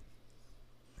YouTube.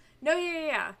 No,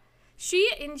 yeah.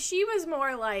 She was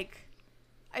more like,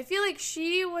 I feel like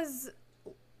she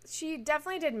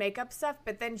definitely did makeup stuff,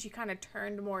 but then she kind of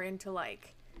turned more into,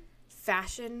 like,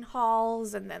 fashion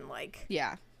hauls, and then, like,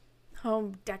 Yeah.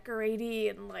 home decorating,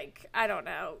 and, like, I don't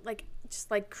know, like,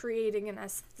 just, like, creating an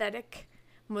aesthetic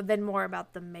than more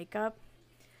about the makeup.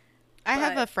 I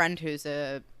have a friend who's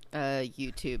a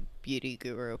YouTube beauty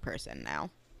guru person now.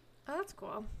 Oh, that's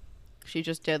cool. She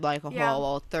just did, like, a Yeah.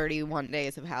 whole 31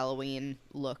 days of Halloween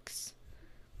looks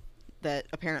that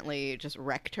apparently just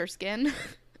wrecked her skin.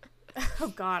 Oh,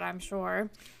 God, I'm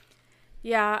sure.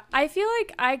 Yeah, I feel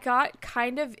like I got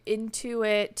kind of into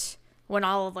it when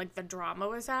all of, like, the drama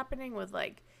was happening with,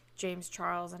 like, James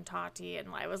Charles and Tati, and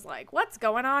I was like, what's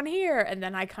going on here? And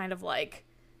then I kind of, like,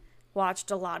 watched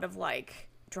a lot of, like,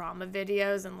 drama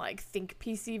videos and, like, think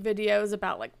PC videos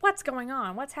about, like, what's going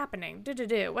on? What's happening?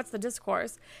 What's the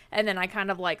discourse? And then I kind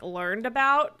of, like, learned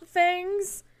about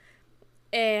things,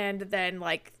 and then,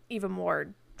 like, even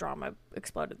more drama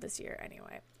exploded this year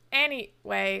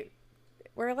Anyway,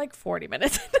 we're like 40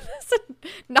 minutes into this and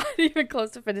not even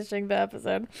close to finishing the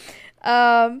episode.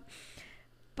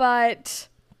 But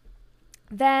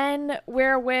then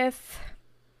we're with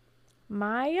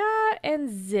Maya and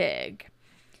Zig.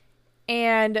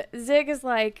 And Zig is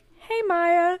like, hey,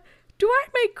 Maya, do I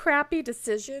make crappy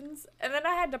decisions? And then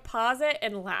I had to pause it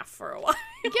and laugh for a while.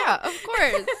 Yeah, of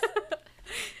course.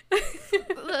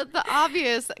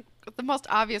 the most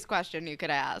obvious question you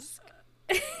could ask.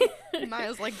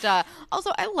 Maya's like, duh.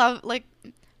 Also, I love, like,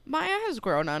 Maya has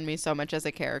grown on me so much as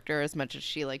a character, as much as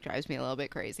she, like, drives me a little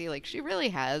bit crazy. Like, she really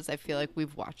has. I feel like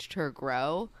we've watched her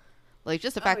grow. Like,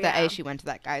 just the fact that, yeah. A, she went to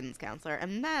that guidance counselor,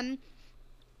 and then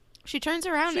She turns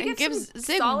around and gives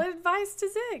Zig solid advice to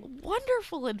Zig.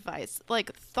 Wonderful advice.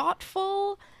 Like,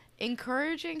 thoughtful,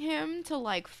 encouraging him to,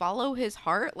 like, follow his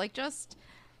heart. Like, just,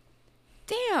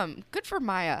 damn, good for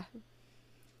Maya.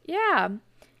 Yeah.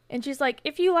 And she's like,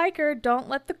 if you like her, don't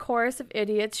let the chorus of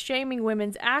idiots shaming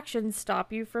women's actions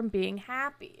stop you from being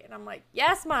happy. And I'm like,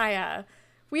 yes, Maya.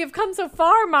 We have come so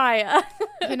far, Maya.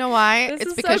 You know why?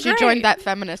 It's because so she joined that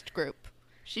feminist group.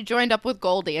 She joined up with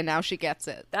Goldie, and now she gets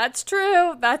it. That's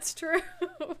true. That's true.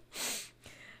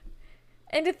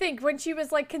 And to think, when she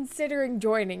was, like, considering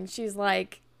joining, she was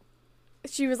like,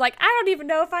 I don't even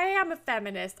know if I am a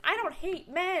feminist. I don't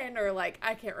hate men, or, like,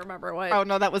 I can't remember what. Oh,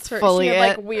 no, that was fully she it.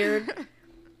 had, like, weird.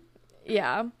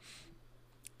 Yeah.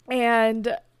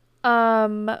 And,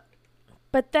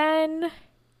 but then,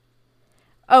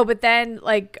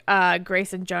 like,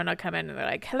 Grace and Jonah come in, and they're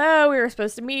like, hello, we were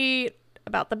supposed to meet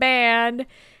about the band.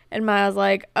 And Maya's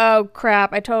like, oh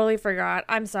crap, I totally forgot.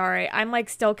 I'm sorry. I'm like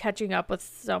still catching up with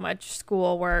so much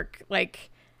schoolwork. Like,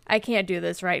 I can't do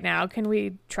this right now. Can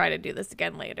we try to do this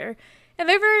again later? And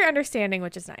they're very understanding,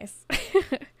 which is nice.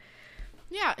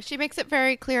 Yeah, she makes it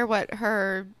very clear what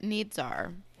her needs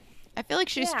are. I feel like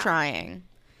she's trying.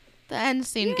 The end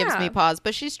scene gives me pause,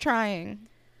 but she's trying.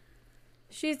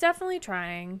 She's definitely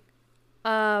trying.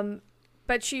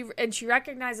 But she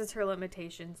recognizes her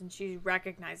limitations, and she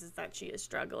recognizes that she is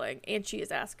struggling, and she is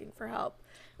asking for help.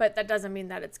 But that doesn't mean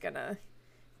that it's gonna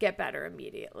get better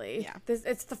immediately. Yeah.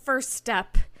 It's the first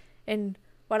step in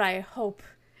what I hope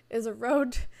is a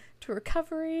road to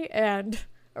recovery and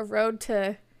a road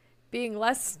to being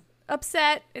less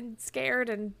upset and scared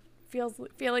and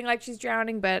feeling like she's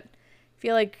drowning. But I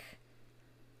feel like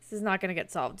this is not gonna get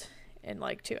solved in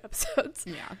like 2 episodes.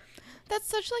 Yeah. That's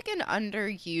such, like, an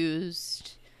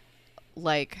underused,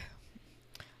 like,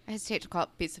 I hesitate to call it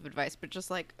piece of advice, but just,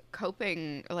 like,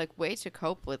 coping, like, way to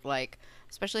cope with, like,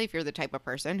 especially if you're the type of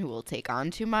person who will take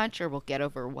on too much or will get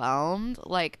overwhelmed.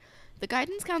 Like, the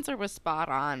guidance counselor was spot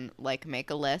on. Like, make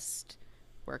a list,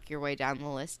 work your way down the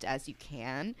list as you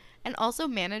can, and also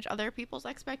manage other people's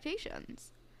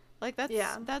expectations. Like,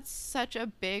 that's such a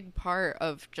big part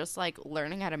of just, like,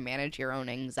 learning how to manage your own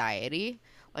anxiety.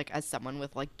 Like, as someone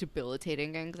with, like,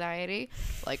 debilitating anxiety,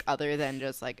 like, other than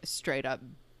just, like, straight up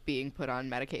being put on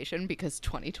medication because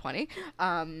 2020.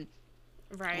 Right.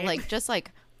 Like, just,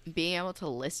 like, being able to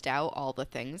list out all the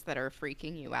things that are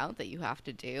freaking you out that you have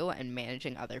to do and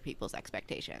managing other people's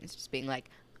expectations. Just being like,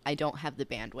 I don't have the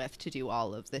bandwidth to do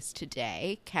all of this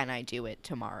today. Can I do it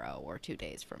tomorrow or 2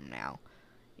 days from now?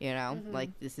 You know? Mm-hmm.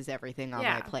 Like, this is everything on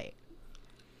my plate.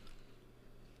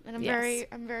 And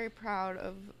I'm very proud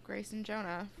of Grace and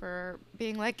Jonah for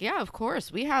being like, yeah, of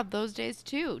course, we have those days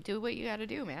too. Do what you got to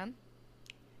do, man.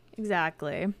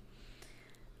 Exactly.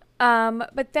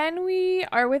 But then we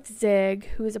are with Zig,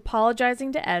 who is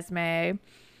apologizing to Esme.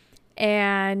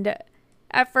 And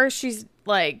at first she's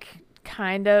like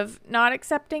kind of not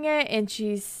accepting it. And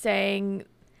she's saying,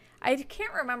 I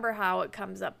can't remember how it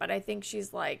comes up, but I think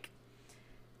she's like,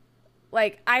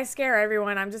 I scare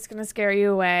everyone. I'm just going to scare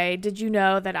you away. Did you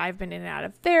know that I've been in and out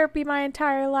of therapy my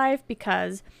entire life?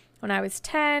 Because when I was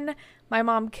 10, my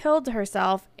mom killed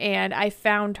herself and I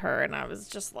found her. And I was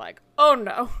just like, oh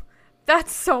no,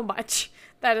 that's so much.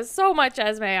 That is so much,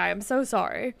 Esme. I am so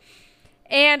sorry.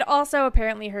 And also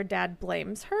apparently her dad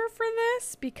blames her for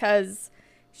this because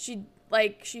she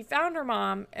found her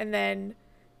mom and then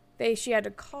she had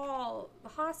to call the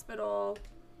hospital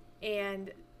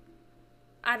and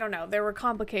I don't know. There were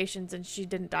complications and she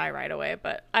didn't die right away,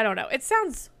 but I don't know. It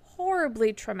sounds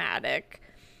horribly traumatic.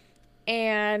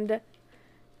 And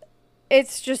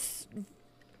it's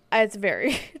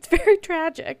very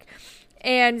tragic.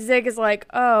 And Zig is like,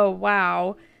 oh,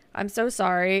 wow, I'm so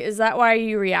sorry. Is that why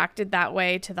you reacted that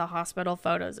way to the hospital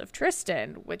photos of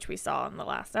Tristan, which we saw in the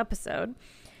last episode?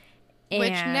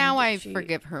 Which now I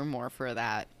forgive her more for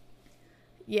that.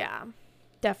 Yeah,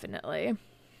 definitely.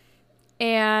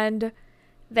 And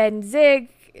then Zig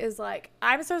is like,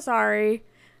 I'm so sorry.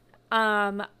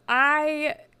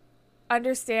 I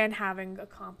understand having a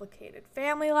complicated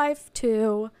family life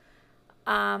too.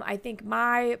 I think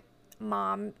my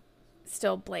mom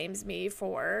still blames me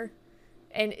for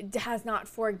and has not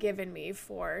forgiven me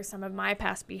for some of my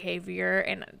past behavior,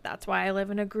 and that's why I live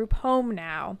in a group home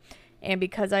now. And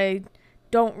because I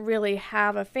don't really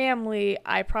have a family,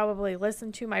 I probably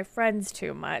listen to my friends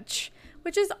too much,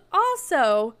 which is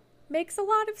also makes a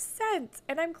lot of sense.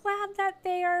 And I'm glad that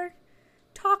they are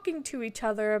talking to each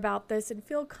other about this and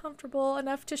feel comfortable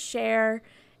enough to share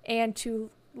and to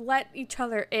let each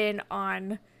other in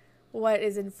on what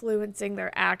is influencing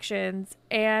their actions.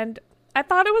 And I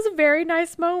thought it was a very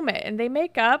nice moment, and they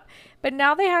make up, but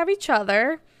now they have each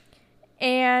other.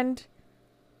 and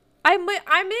I'm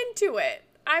into it.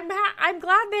 I'm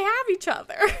glad they have each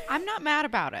other. I'm not mad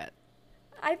about it.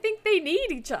 I think they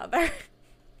need each other.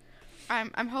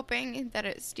 I'm hoping that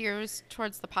it steers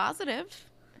towards the positive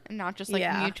and not just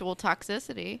like mutual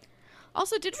toxicity.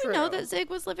 Also, did we know that Zig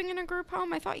was living in a group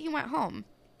home? I thought he went home.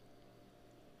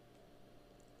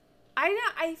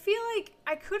 I feel like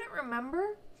I couldn't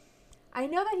remember. I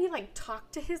know that he like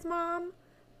talked to his mom,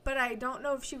 but I don't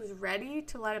know if she was ready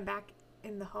to let him back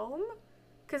in the home.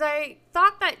 Because I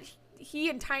thought that he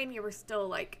and Tiny were still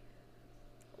like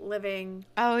living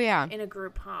in a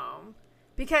group home.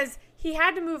 Because he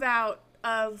had to move out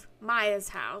of Maya's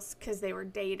house because they were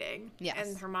dating. Yes.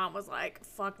 And her mom was like,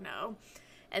 fuck no.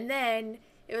 And then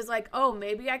it was like, oh,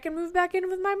 maybe I can move back in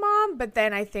with my mom. But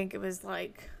then I think it was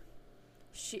like,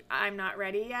 I'm not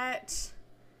ready yet.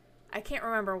 I can't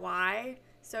remember why.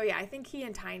 So yeah, I think he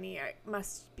and Tiny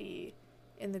must be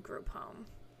in the group home.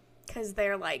 Because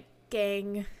they're like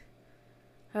gang.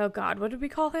 Oh God, what did we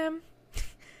call him?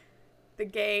 The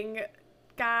gang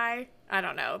guy? I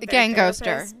don't know. The gang therapist.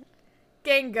 Ghoster.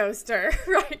 Gang ghoster,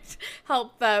 right.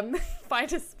 Help them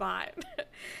find a spot.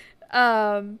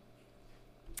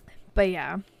 But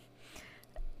yeah.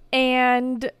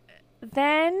 And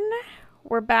then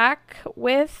we're back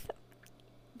with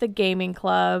the gaming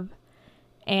club.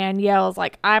 And Yale's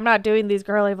like, I'm not doing these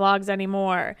girly vlogs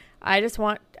anymore. I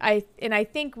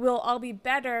think we'll all be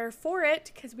better for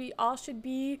it because we all should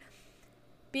be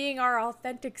being our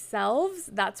authentic selves.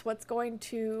 That's what's going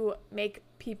to make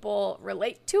people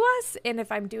relate to us. And if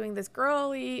I'm doing this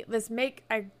I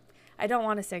don't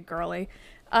want to say girly.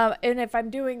 And if I'm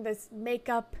doing this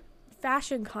makeup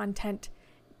fashion content,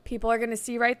 people are going to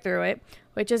see right through it,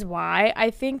 which is why I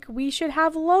think we should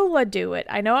have Lola do it.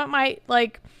 I know it might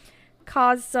like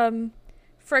cause some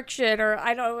friction, or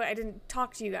I didn't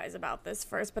talk to you guys about this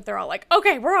first, but they're all like,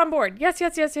 okay, we're on board. Yes.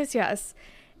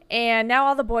 And now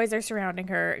all the boys are surrounding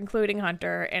her, including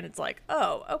Hunter, and it's like,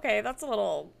 oh, okay, that's a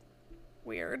little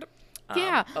weird.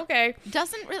 Yeah. Okay.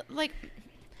 Doesn't really, like,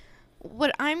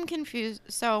 what I'm confused,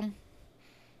 so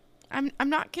I'm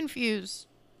not confused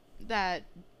that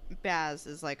Baz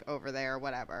is, like, over there or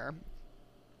whatever.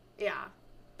 Yeah.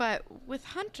 But with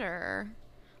Hunter,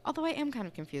 although I am kind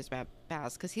of confused about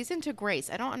Baz, because he's into Grace.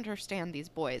 I don't understand these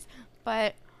boys,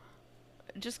 but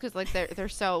just because like they're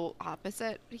so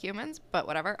opposite humans, but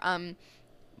whatever.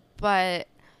 But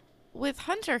with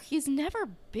Hunter, he's never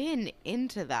been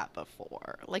into that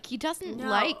before. Like he doesn't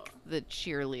like the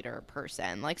cheerleader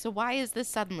person. Like, so why is this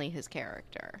suddenly his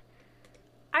character?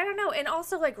 I don't know. And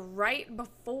also like right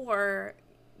before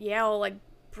Yale like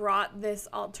brought this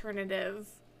alternative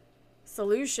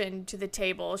solution to the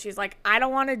table, she's like, I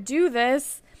don't want to do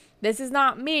this. This is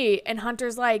not me. And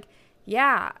Hunter's like,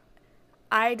 yeah,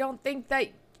 I don't think that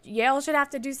Yale should have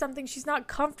to do something she's not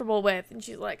comfortable with. And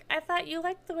she's like, I thought you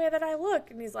liked the way that I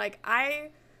look. And he's like,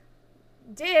 I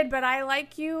did, but I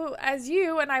like you as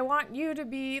you, and I want you to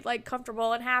be like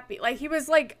comfortable and happy. Like he was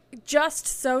like just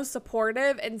so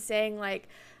supportive and saying like,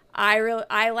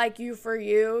 I like you for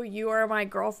you. You are my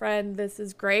girlfriend. This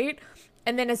is great.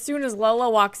 And then as soon as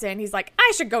Lola walks in, he's like,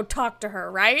 I should go talk to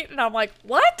her, right? And I'm like,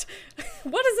 what?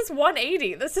 What is this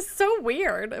 180? This is so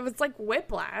weird. It was like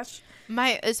whiplash.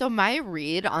 My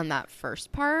read on that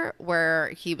first part where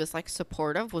he was like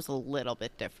supportive was a little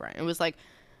bit different. It was like,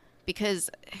 because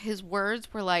his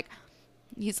words were like,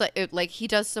 he's like he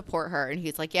does support her. And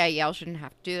he's like, yeah, Yale shouldn't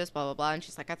have to do this, blah, blah, blah. And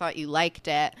she's like, I thought you liked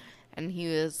it. And he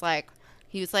was like,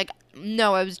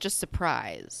 no, I was just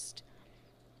surprised.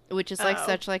 Which is like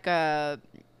such like a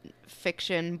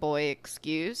fiction boy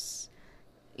excuse,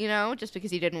 you know, just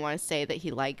because he didn't want to say that he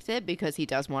liked it because he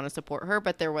does want to support her.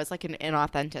 But there was like an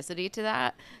inauthenticity to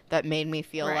that made me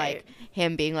feel like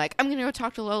him being like, I'm going to go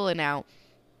talk to Lola now.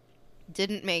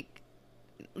 Didn't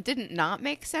not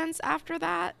make sense after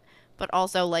that. But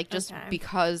also like just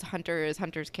because Hunter is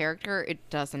Hunter's character, it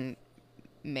doesn't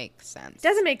make sense.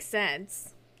 Doesn't make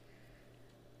sense.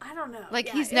 I don't know. Like,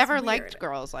 he's never liked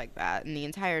girls like that in the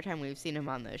entire time we've seen him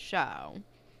on this show.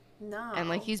 No. And,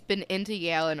 like, he's been into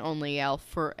Yale and only Yale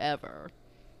forever.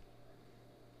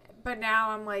 But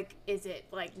now I'm like, is it,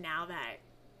 like, now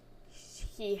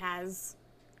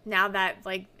that,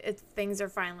 like, things are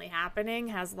finally happening,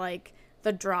 has, like,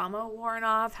 the drama worn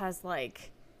off? Has,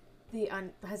 like,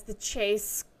 has the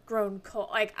chase grown cold?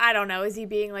 Like, I don't know. Is he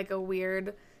being, like, a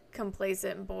weird,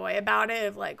 complacent boy about it?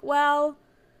 Of, like, well,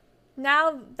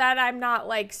 now that I'm not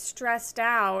like stressed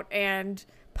out and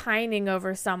pining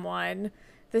over someone,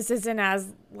 this isn't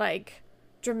as like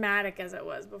dramatic as it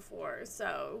was before.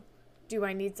 So do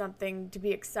I need something to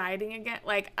be exciting again?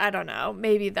 Like, I don't know.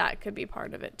 Maybe that could be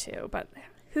part of it too, but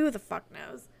who the fuck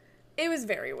knows? It was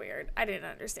very weird. I didn't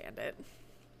understand it.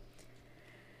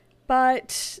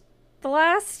 But the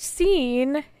last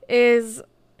scene is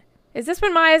this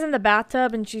when Maya's in the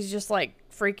bathtub and she's just like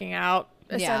freaking out,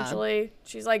 essentially? Yeah.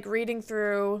 She's like reading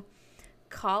through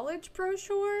college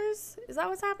brochures. Is that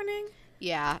what's happening?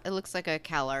 Yeah, it looks like a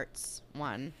CalArts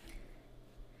one.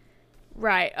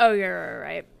 Right. Oh, you're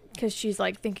right. Because she's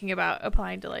like thinking about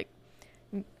applying to like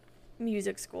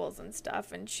music schools and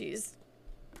stuff, and she's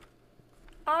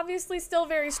obviously still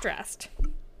very stressed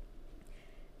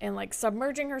and like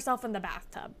submerging herself in the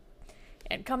bathtub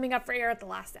and coming up for air at the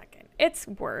last second. It's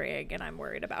worrying, and I'm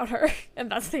worried about her. And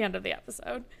that's the end of the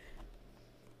episode.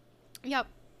 Yep.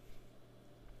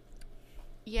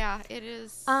 Yeah, it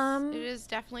is. It is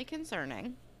definitely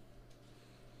concerning.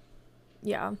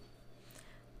 Yeah.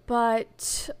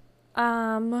 But,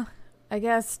 I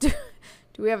guess, do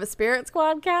we have a Spirit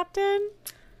Squad captain?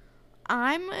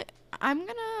 I'm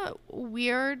gonna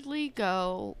weirdly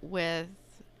go with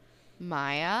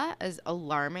Maya. As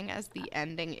alarming as the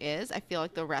ending is, I feel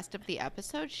like the rest of the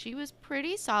episode, she was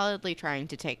pretty solidly trying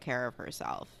to take care of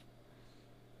herself.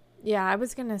 Yeah, I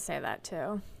was gonna say that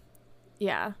too.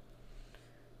 Yeah.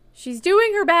 She's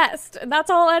doing her best, and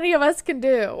that's all any of us can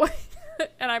do.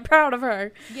 And I'm proud of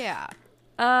her. Yeah.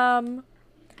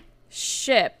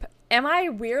 Ship. Am I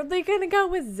weirdly gonna go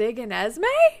with Zig and Esme?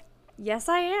 Yes,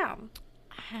 I am.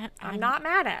 I'm not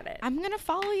mad at it. I'm gonna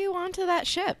follow you onto that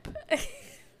ship.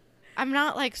 I'm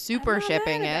not like super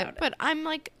shipping it, but I'm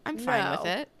fine with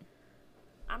it.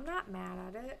 I'm not mad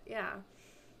at it. Yeah.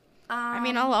 I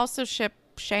mean, I'll also ship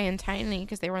Shay and Tiny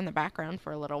because they were in the background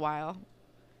for a little while,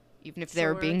 even if they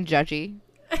were being judgy.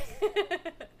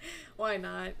 Why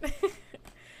not?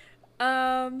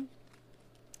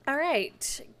 All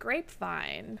right,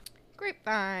 Grapevine.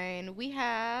 We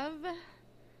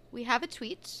have a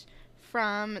tweet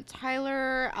from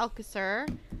Tyler Alcacer,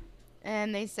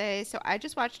 and they say, so I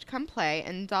just watched Come Play,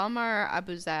 and Dalmar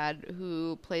Abuzad,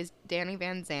 who plays Danny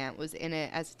Van Zant, was in it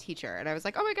as a teacher. And I was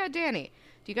like, oh my god, Danny.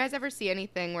 Do you guys ever see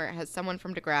anything where it has someone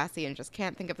from Degrassi and just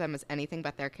can't think of them as anything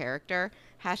but their character?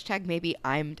 # maybe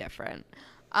I'm different.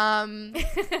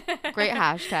 Great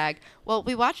hashtag. Well,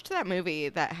 we watched that movie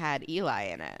that had Eli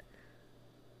in it.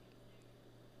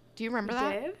 Do you remember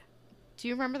that? Did? Do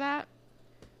you remember that?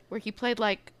 Where he played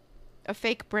like a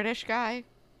fake British guy?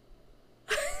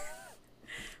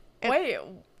 Wait,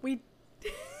 we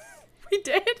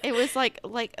did? It was like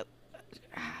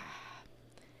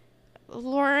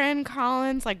Lauren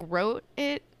Collins like wrote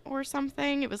it or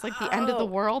something. It was like the end of the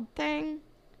world thing.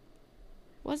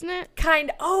 Wasn't it?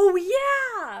 Oh,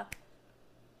 yeah.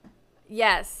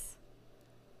 Yes.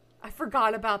 I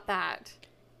forgot about that.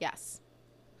 Yes.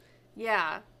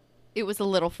 Yeah. It was a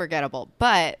little forgettable,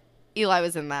 but Eli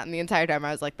was in that, and the entire time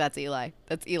I was like, that's Eli.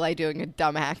 That's Eli doing a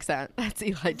dumb accent. That's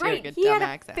Eli doing a dumb accent. He had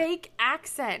a fake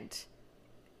accent.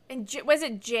 And was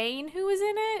it Jane who was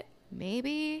in it?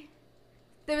 Maybe.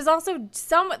 There was also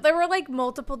there were like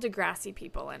multiple Degrassi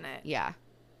people in it. Yeah.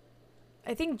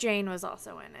 I think Jane was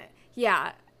also in it.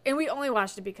 Yeah. And we only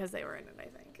watched it because they were in it, I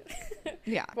think.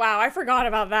 Yeah. Wow, I forgot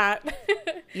about that.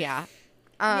 Yeah.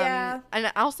 Yeah. And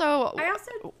also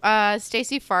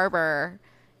Stacey Farber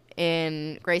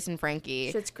in Grace and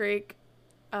Frankie. Schitt's Creek.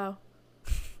 Oh.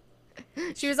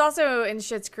 She was also in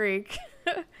Schitt's Creek.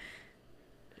 When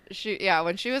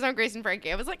she was on Grace and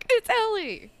Frankie, I was like, it's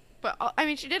Ellie. But I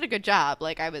mean, she did a good job.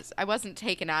 Like I wasn't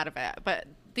taken out of it. But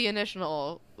the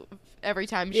initial, every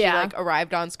time she like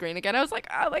arrived on screen again, I was like,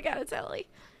 oh my god, it's Ellie.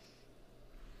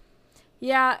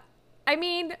 Yeah, I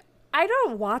mean, I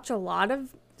don't watch a lot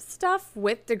of stuff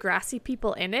with Degrassi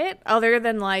people in it, other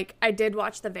than like I did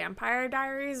watch the Vampire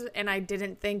Diaries, and I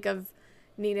didn't think of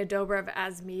Nina Dobrev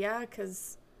as Mia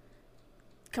because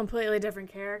completely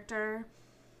different character.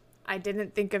 I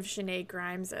didn't think of Sinead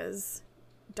Grimes as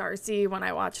Darcy when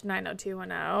I watched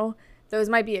 90210. Those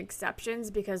might be exceptions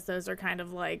because those are kind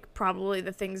of like probably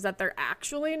the things that they're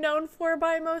actually known for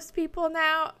by most people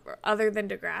now, other than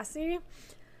Degrassi.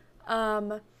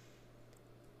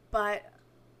 But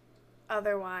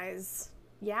otherwise,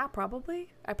 yeah, probably.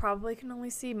 I probably can only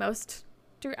see most.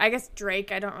 I guess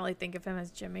Drake, I don't really think of him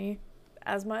as Jimmy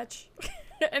as much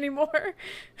anymore.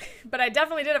 But I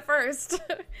definitely did it first.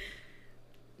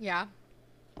 Yeah.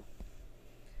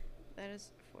 That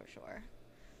is for sure.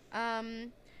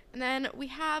 And then we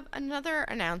have another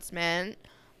announcement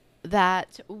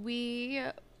that we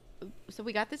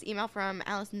got this email from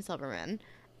Allison Silverman,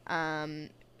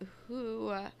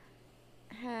 who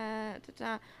had,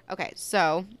 okay,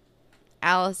 so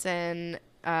Allison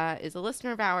is a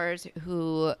listener of ours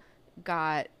who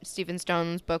got Stephen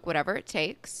Stone's book, Whatever It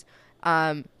Takes,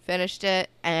 finished it,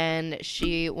 and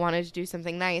she wanted to do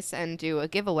something nice and do a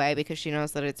giveaway because she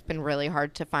knows that it's been really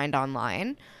hard to find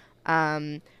online.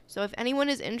 So if anyone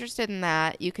is interested in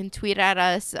that, you can tweet at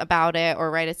us about it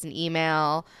or write us an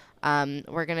email.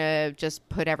 We're going to just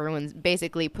put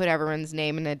everyone's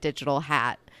name in a digital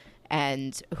hat,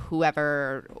 and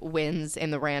whoever wins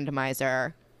in the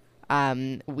randomizer,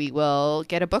 we will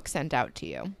get a book sent out to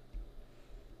you.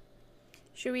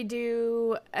 Should we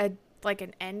do an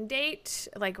end date?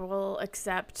 Like, we'll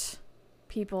accept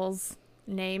people's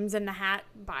names in the hat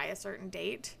by a certain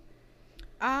date?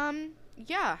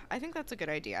 Yeah, I think that's a good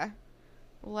idea.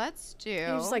 Let's do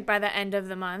just like by the end of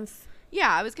the month. Yeah,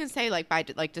 I was gonna say like by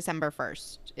like December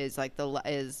 1st is like the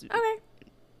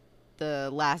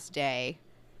last day.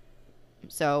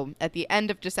 So at the end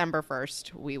of December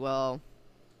 1st, we will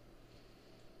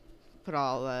put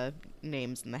all the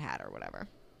names in the hat or whatever.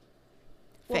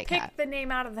 We'll pick the name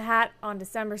out of the hat on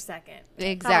December 2nd.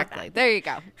 Exactly. There you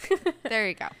go. There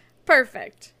you go.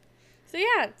 Perfect. So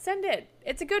yeah, send it.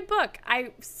 It's a good book.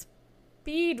 I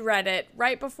speed read it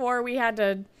right before we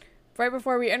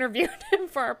interviewed him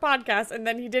for our podcast, and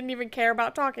then he didn't even care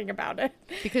about talking about it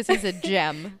because he's a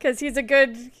gem. Because he's a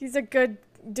good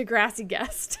Degrassi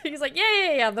guest. He's like,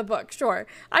 yeah, the book, sure.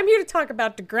 I'm here to talk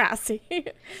about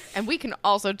Degrassi. And we can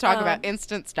also talk about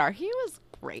Instant Star. He was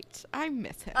great. I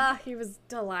miss him. He was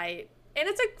delight. And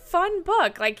it's a fun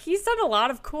book. Like, he's done a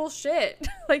lot of cool shit.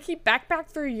 Like, he backpacked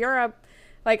through Europe,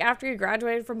 like, after he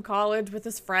graduated from college with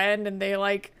his friend, and they,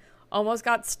 like, almost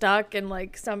got stuck in,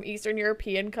 like, some Eastern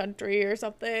European country or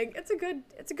something. It's a good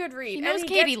read. He knows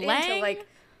Katie Lang.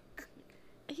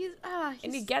 He's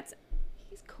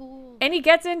cool. And he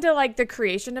gets into, like, the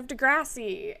creation of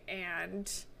Degrassi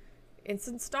and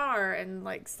Instant Star and,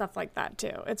 like, stuff like that,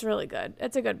 too. It's really good.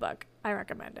 It's a good book. I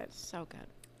recommend it. So good.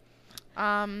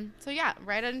 So yeah,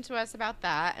 write into us about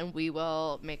that, and we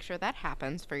will make sure that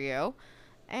happens for you.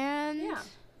 And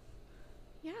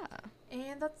yeah.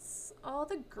 And that's all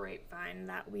the Grapevine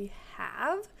that we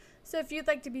have. So if you'd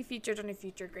like to be featured on a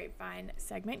future Grapevine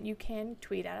segment, you can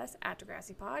tweet at us at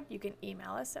DegrassiPod. You can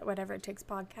email us at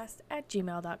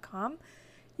whateverittakespodcast@gmail.com.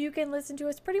 You can listen to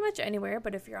us pretty much anywhere,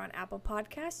 but if you're on Apple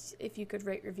Podcasts, if you could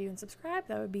rate, review, and subscribe,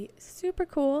 that would be super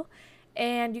cool.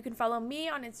 And you can follow me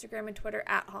on Instagram and Twitter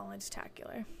at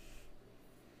HollandTacular.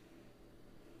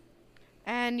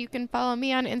 And you can follow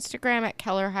me on Instagram at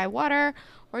Keller High Water,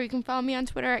 or you can follow me on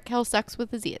Twitter at KelSucks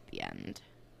with a Z at the end.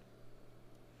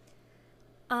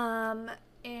 And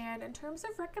in terms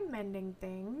of recommending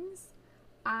things,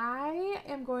 I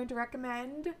am going to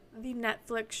recommend the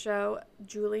Netflix show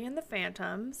Julie and the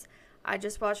Phantoms. I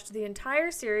just watched the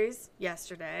entire series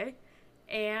yesterday,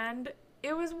 and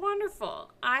it was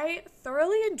wonderful. I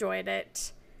thoroughly enjoyed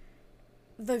it.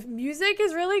 The music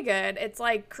is really good. It's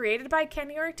like created by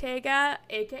Kenny Ortega,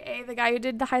 aka the guy who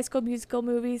did the High School Musical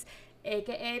movies,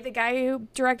 aka the guy who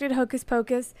directed Hocus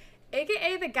Pocus,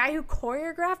 aka the guy who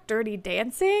choreographed Dirty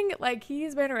Dancing. Like,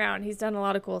 he's been around. He's done a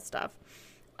lot of cool stuff.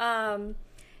 And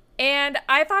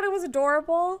I thought it was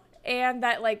adorable, and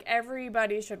that, like,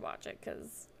 everybody should watch it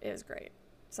because it was great.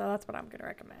 So that's what I'm going to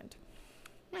recommend.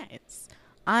 Nice.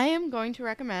 I am going to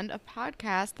recommend a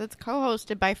podcast that's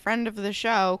co-hosted by friend of the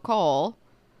show, Cole.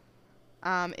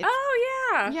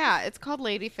 Yeah, it's called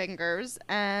Ladyfingers,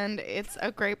 and it's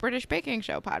a Great British Baking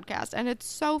Show podcast, and it's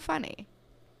so funny.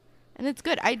 And it's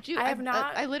good. I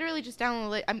literally just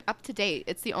downloaded it. I'm up to date.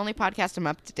 It's the only podcast I'm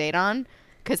up to date on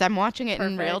because I'm watching it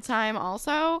in real time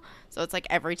also. So it's like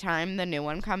every time the new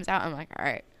one comes out, I'm like, all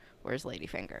right, where's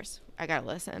Ladyfingers? I got to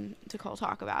listen to Cole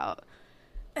talk about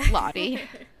Lottie.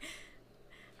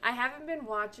 I haven't been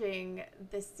watching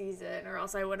this season, or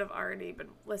else I would have already been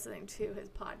listening to his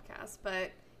podcast,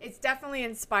 but it's definitely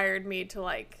inspired me to,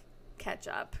 like, catch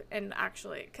up and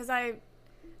actually, because I'm,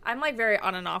 like, very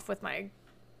on and off with my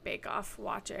Bake Off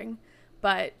watching,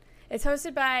 but it's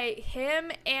hosted by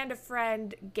him and a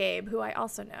friend, Gabe, who I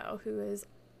also know, who is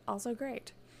also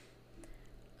great.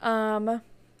 But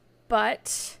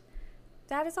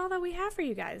that is all that we have for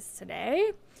you guys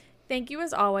today. Thank you,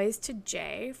 as always, to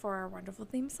Jay for our wonderful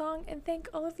theme song, and thank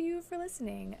all of you for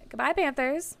listening. Goodbye,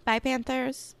 Panthers. Bye,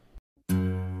 Panthers.